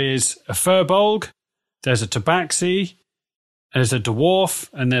 There is a furbolg, there's a tabaxi, there's a dwarf,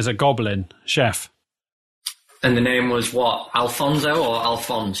 and there's a goblin chef. And the name was what? Alfonso or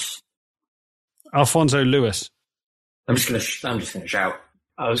Alphonse? Alfonso Lewis. I'm just gonna shout.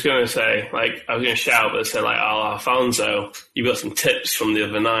 I was going to say, I was going to shout, but I said, Alfonso, you've got some tips from the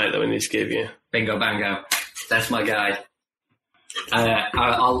other night that we need to give you. Bingo, bango. That's my guy.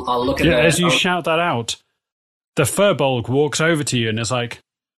 I'll look at as you shout that out, the furbolg walks over to you and is like,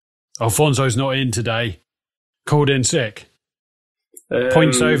 "Alfonso's not in today. Called in sick."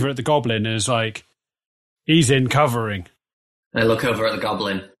 Points over at the goblin and is like, "He's in covering." I look over at the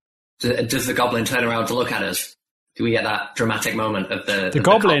goblin. Does the goblin turn around to look at us? Do we get that dramatic moment of the... The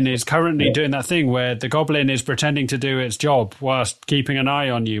goblin is currently doing that thing where the goblin is pretending to do its job whilst keeping an eye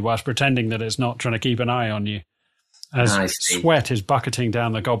on you, whilst pretending that it's not trying to keep an eye on you. As sweat is bucketing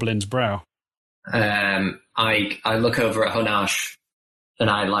down the goblin's brow. I look over at Hunnarsh and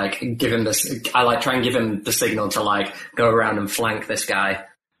I give him this. I try and give him the signal to go around and flank this guy,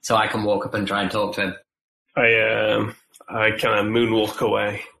 so I can walk up and try and talk to him. I kind of moonwalk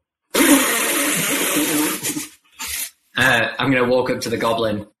away. I'm going to walk up to the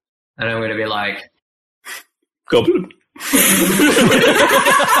goblin and I'm going to be like, "Goblin."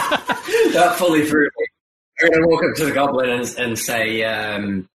 That fully threw me. I'm going to walk up to the goblin and say,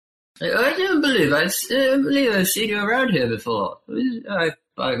 I don't believe I've seen you around here before. I'm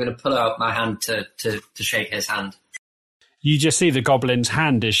going to pull out my hand to shake his hand. You just see the goblin's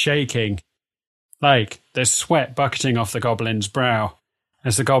hand is shaking. Like, there's sweat bucketing off the goblin's brow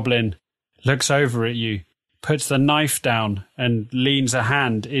as the goblin looks over at you, puts the knife down and leans a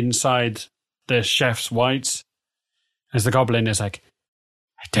hand inside the chef's whites. As the goblin is like,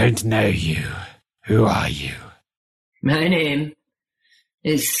 I don't know you. Who are you? My name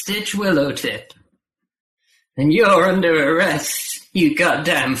is Stitch Willowtip. And you're under arrest, you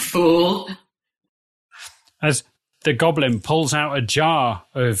goddamn fool. As the goblin pulls out a jar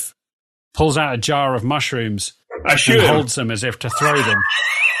of mushrooms I shoot and him. holds them as if to throw them.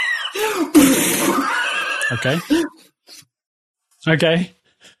 Okay. Okay.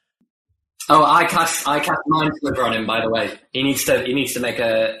 Oh, I cast Mind Sliver on him, by the way. He needs to make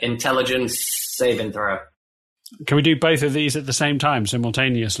a intelligence saving throw. Can we do both of these at the same time,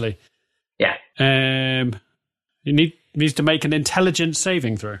 simultaneously? Yeah. He needs to make an intelligence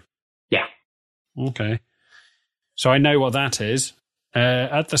saving throw. Yeah. Okay. So I know what that is.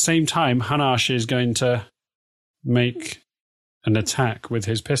 At the same time, Hunnarsh is going to make an attack with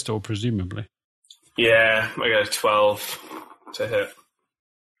his pistol, presumably. Yeah, I got a 12 to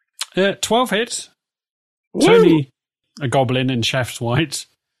hit. 12 hits. It's Woo! only a goblin in chef's whites.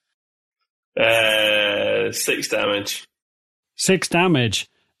 6 damage. 6 damage.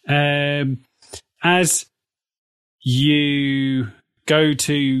 As you go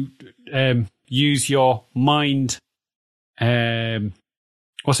to use your mind,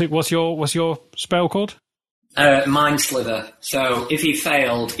 what's your spell called? Mind Sliver. So if he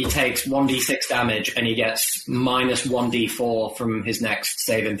failed, he takes 1d6 damage and he gets minus 1d4 from his next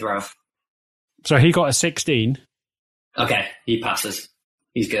saving throw. So he got a 16. Okay, he passes.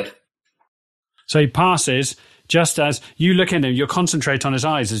 He's good. So he passes just as you look in him, you concentrate on his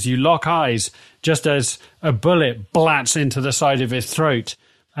eyes as you lock eyes, just as a bullet blats into the side of his throat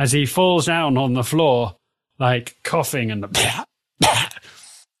as he falls down on the floor, like coughing and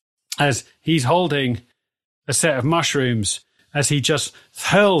as he's holding a set of mushrooms, as he just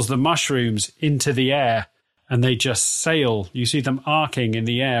hurls the mushrooms into the air and they just sail. You see them arcing in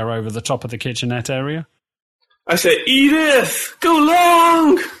the air over the top of the kitchenette area. I say, Edith, go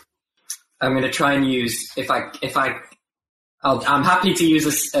long! I'm going to try and use I'm happy to use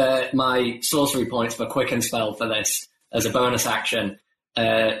this, my sorcery points for quicken spell for this as a bonus action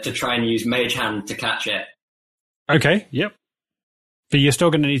to try and use Mage Hand to catch it. Okay, yep. But you're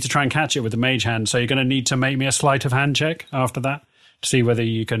still going to need to try and catch it with the Mage Hand, so you're going to need to make me a sleight of hand check after that to see whether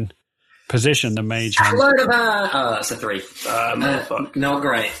you can position the Mage Hand. Sleight of hand! Oh, that's a 3. Not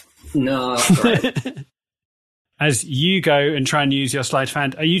great. Not great. As you go and try and use your sleight of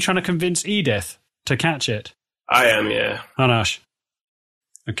hand, are you trying to convince Edith to catch it? I am, yeah. Hunnarsh.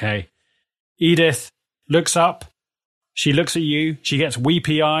 Okay. Edith looks up. She looks at you. She gets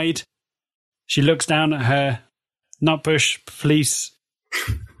weepy-eyed. She looks down at her nutbush fleece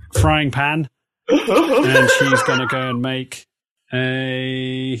frying pan. And she's going to go and make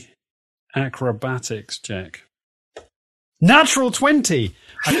a acrobatics check. Natural 20!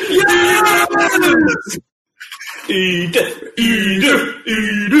 Yes! Edith, Edith,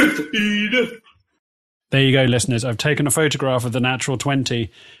 Edith, Edith. There you go, listeners. I've taken a photograph of the natural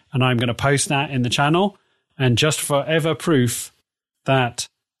 20 and I'm going to post that in the channel. And just for ever proof that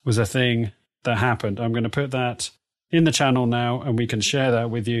was a thing that happened, I'm going to put that in the channel now and we can share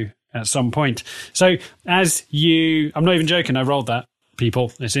that with you at some point. So as you... I'm not even joking, I rolled that,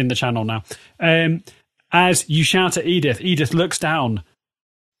 people. It's in the channel now. As you shout at Edith, Edith looks down.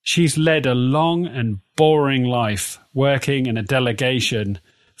 She's led a long and boring life working in a delegation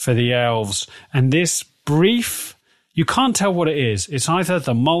for the elves. And this brief, you can't tell what it is. It's either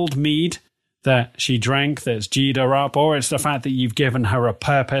the mulled mead that she drank that's G'd her up, or it's the fact that you've given her a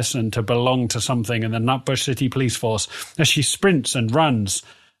purpose and to belong to something in the Nutbush City Police Force. As she sprints and runs,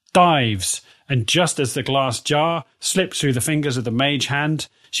 dives, and just as the glass jar slips through the fingers of the Mage Hand,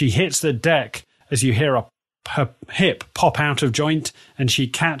 she hits the deck as you hear her hip pop out of joint, and she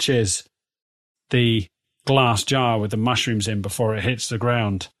catches the glass jar with the mushrooms in before it hits the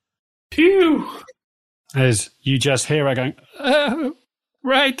ground. Phew! As you just hear her going, oh,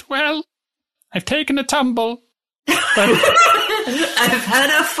 right, well, I've taken a tumble, but I've had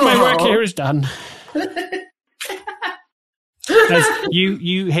a fall. my work here is done. As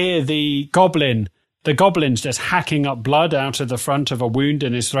you hear the goblin's just hacking up blood out of the front of a wound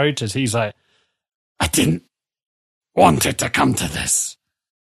in his throat as he's like, I didn't want it to come to this.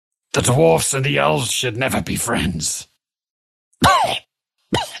 The dwarfs and the elves should never be friends.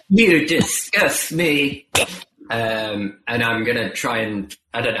 You disgust me. And I'm gonna try and,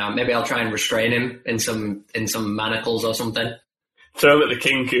 I don't know, maybe I'll try and restrain him in some manacles or something. Throw him at the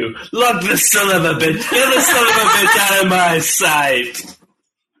Kinku. Lock the son of a bitch! Get the son of a bitch out of my sight!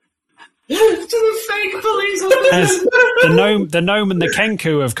 To the fake police As the gnome and the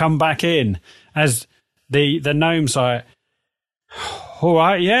Kenku have come back in, as the gnome's like, all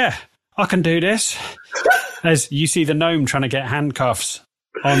right, yeah, I can do this. As you see the gnome trying to get handcuffs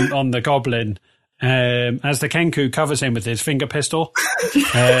on the goblin, as the Kenku covers him with his finger pistol,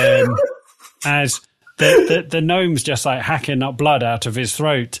 as the gnome's just like hacking up blood out of his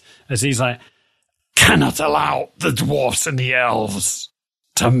throat, as he's like, cannot allow the dwarfs and the elves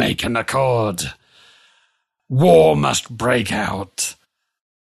to make an accord. War must break out.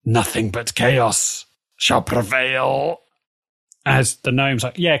 Nothing but chaos shall prevail. As the gnome's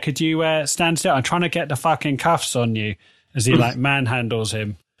like, yeah, could you stand still? I'm trying to get the fucking cuffs on you. As he like manhandles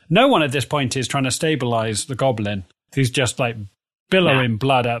him. No one at this point is trying to stabilize the goblin, who's just like billowing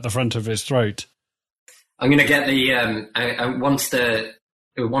blood out the front of his throat. I'm gonna get the once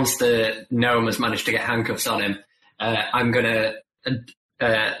the gnome has managed to get handcuffs on him, I'm gonna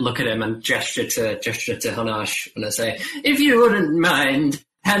look at him and gesture to Hunnarsh and I say, if you wouldn't mind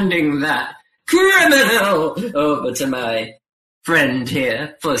handing that criminal over to my friend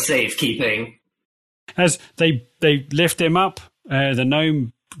here for safekeeping. As they lift him up, the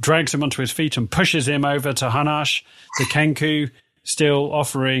gnome drags him onto his feet and pushes him over to Hunnarsh, the Kenku still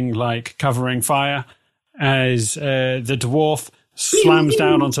offering like covering fire, as the dwarf slams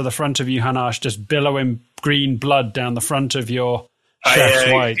down onto the front of you, Hunnarsh, just billowing green blood down the front of your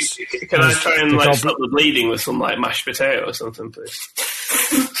chef's whites. Can I try and stop the bleeding with some like mashed potato or something, please?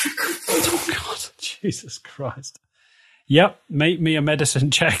 Oh God, Jesus Christ! Yep, make me a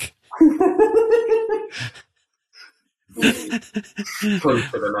medicine check. Punch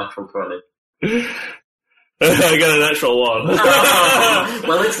for the natural 20. I got a natural 1.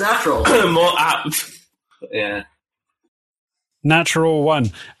 Well, it's natural. More apt. Yeah. Natural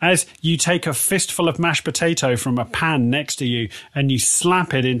 1. As you take a fistful of mashed potato from a pan next to you and you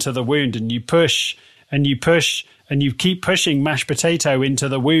slap it into the wound and you push and you push and you keep pushing mashed potato into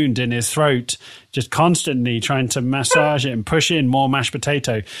the wound in his throat, just constantly trying to massage it and push in more mashed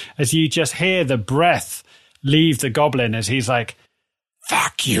potato, as you just hear the breath leave the goblin as he's like,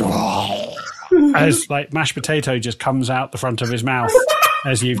 fuck you all. As like mashed potato just comes out the front of his mouth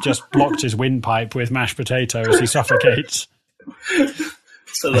as you've just blocked his windpipe with mashed potato as he suffocates.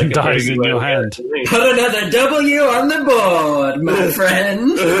 So like and dies in your hand. Put another W on the board, my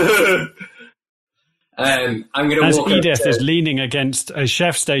friend. I'm going to walk Edith is leaning against a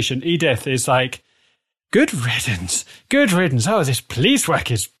chef station. Edith is like, good riddance. Good riddance. Oh, this police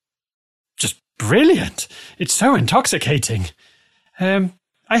work is just brilliant. It's so intoxicating. I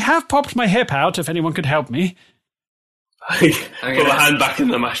have popped my hip out if anyone could help me. Put my hand back in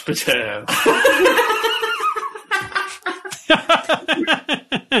the mashed potato.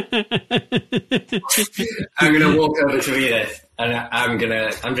 I'm going to walk over to Edith and I'm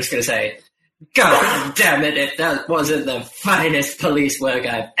just going to say, God damn it, if that wasn't the finest police work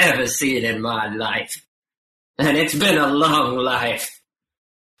I've ever seen in my life. And it's been a long life.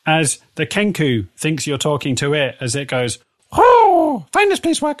 As the Kenku thinks you're talking to it, as it goes, oh, finest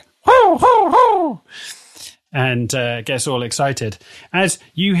police work, oh, oh, oh, and gets all excited. As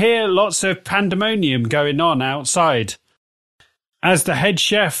you hear lots of pandemonium going on outside. As the head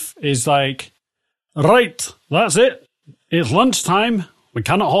chef is like, right, that's it. It's lunchtime. We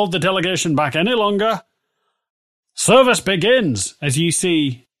cannot hold the delegation back any longer. Service begins. As you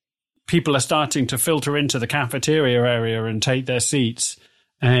see, people are starting to filter into the cafeteria area and take their seats.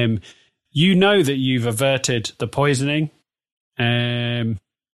 You know that you've averted the poisoning. You've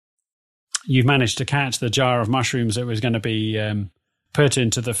managed to catch the jar of mushrooms that was going to be put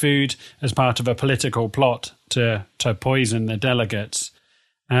into the food as part of a political plot to poison the delegates.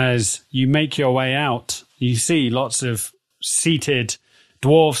 As you make your way out, you see lots of seated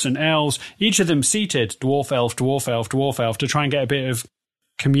dwarfs and elves, each of them seated, dwarf, elf, dwarf, elf, dwarf, elf, to try and get a bit of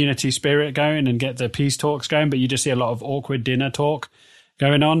community spirit going and get the peace talks going, but you just see a lot of awkward dinner talk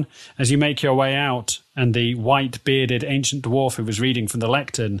going on as you make your way out, and the white-bearded ancient dwarf who was reading from the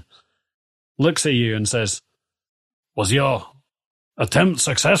lectern looks at you and says, was your attempt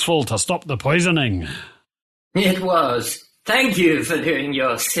successful to stop the poisoning? It was. Thank you for doing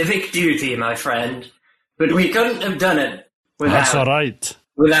your civic duty, my friend. But we couldn't have done it That's all right.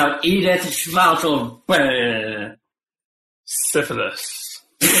 without Edith Schmaltel. Syphilis.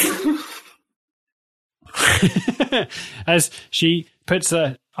 As she puts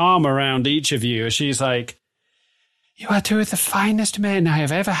her arm around each of you, as she's like, you are two of the finest men I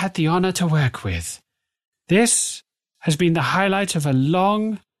have ever had the honor to work with. This has been the highlight of a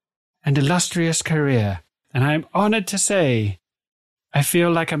long and illustrious career, and I am honoured to say I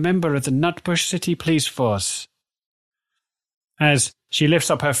feel like a member of the Nutbush City Police Force. As she lifts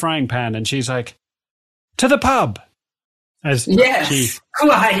up her frying pan and she's like, to the pub! As she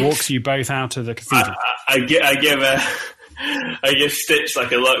walks you both out of the cathedral. I give Stitch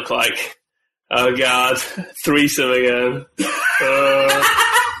like a look like, oh God, threesome again.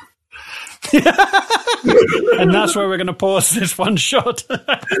 And that's where we're going to pause this one shot.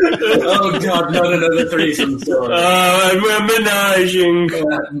 Oh God, not another threesome story. We're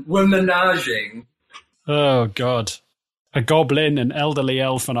menaging. We're menaging. Oh God. A goblin, an elderly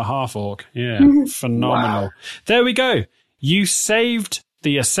elf, and a half-orc. Yeah, phenomenal. Wow. There we go. You saved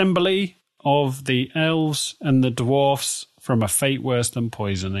the assembly of the elves and the dwarfs from a fate worse than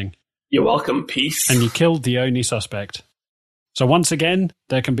poisoning. You're welcome, peace. And you killed the only suspect. So once again,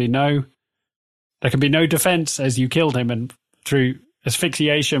 there can be no defense as you killed him and through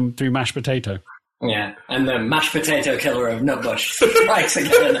asphyxiation through mashed potato. Yeah, and the mashed potato killer of Nutbush strikes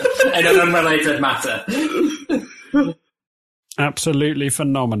again in an unrelated matter. Absolutely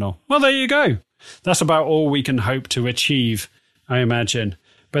phenomenal. Well, there you go. That's about all we can hope to achieve, I imagine.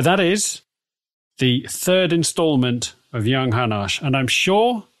 But that is the third installment of Young Hunnarsh, and I'm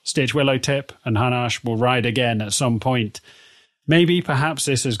sure Stitch Willowtip and Hunnarsh will ride again at some point. Maybe, perhaps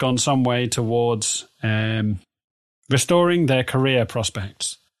this has gone some way towards restoring their career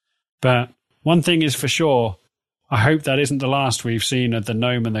prospects. But one thing is for sure, I hope that isn't the last we've seen of the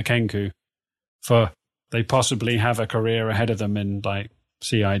Gnome and the Kenku, for they possibly have a career ahead of them in, like,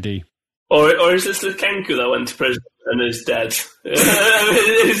 CID. Or is this the Kenku that went to prison and is dead?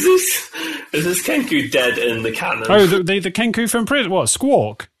 Is this Kenku dead in the canon? Oh, the Kenku from prison? What,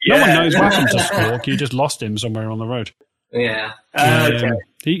 Squawk? Yeah. No one knows what happened to Squawk. You just lost him somewhere on the road. Yeah. Okay.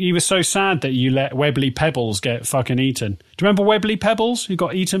 He was so sad that you let Webley Pebbles get fucking eaten. Do you remember Webley Pebbles, who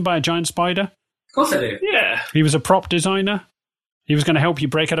got eaten by a giant spider? Of course I do. Yeah. He was a prop designer. He was going to help you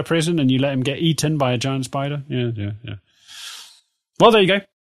break out of prison and you let him get eaten by a giant spider. Yeah. Well, there you go.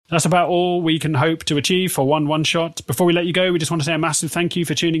 That's about all we can hope to achieve for one shot. Before we let you go, we just want to say a massive thank you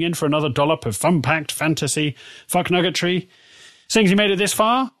for tuning in for another dollop of fun-packed fantasy fuck nuggetry. Seeing as you made it this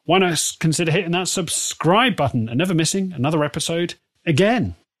far, why not consider hitting that subscribe button and never missing another episode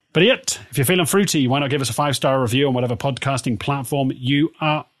again. But yet, if you're feeling fruity, why not give us a 5-star review on whatever podcasting platform you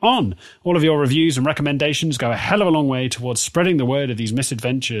are on? All of your reviews and recommendations go a hell of a long way towards spreading the word of these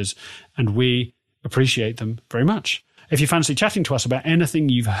misadventures, and we appreciate them very much. If you fancy chatting to us about anything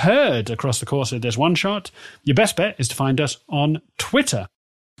you've heard across the course of this one-shot, your best bet is to find us on Twitter,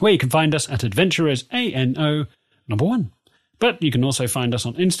 where you can find us at Adventurers ANO #1. But you can also find us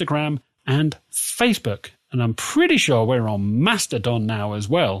on Instagram and Facebook. And I'm pretty sure we're on Mastodon now as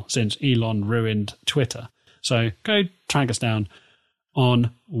well, since Elon ruined Twitter. So go track us down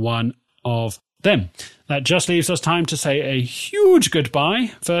on one of them. That just leaves us time to say a huge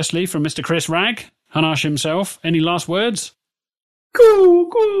goodbye. Firstly, from Mr. Chris Ragg, Hunnarsh himself. Any last words?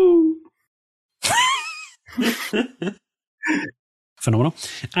 Cool. Phenomenal.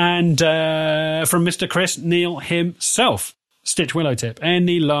 And from Mr. Chris Neal himself, Stitch Willowtip.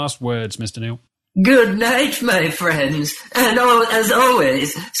 Any last words, Mr. Neal? Good night, my friends, and as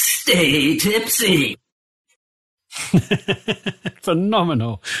always, stay tipsy.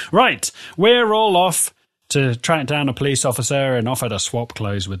 Phenomenal. Right, we're all off to track down a police officer and offer to swap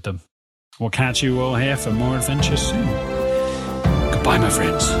clothes with them. We'll catch you all here for more adventures soon. Goodbye, my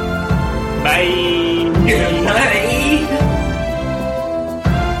friends. Bye. Good night.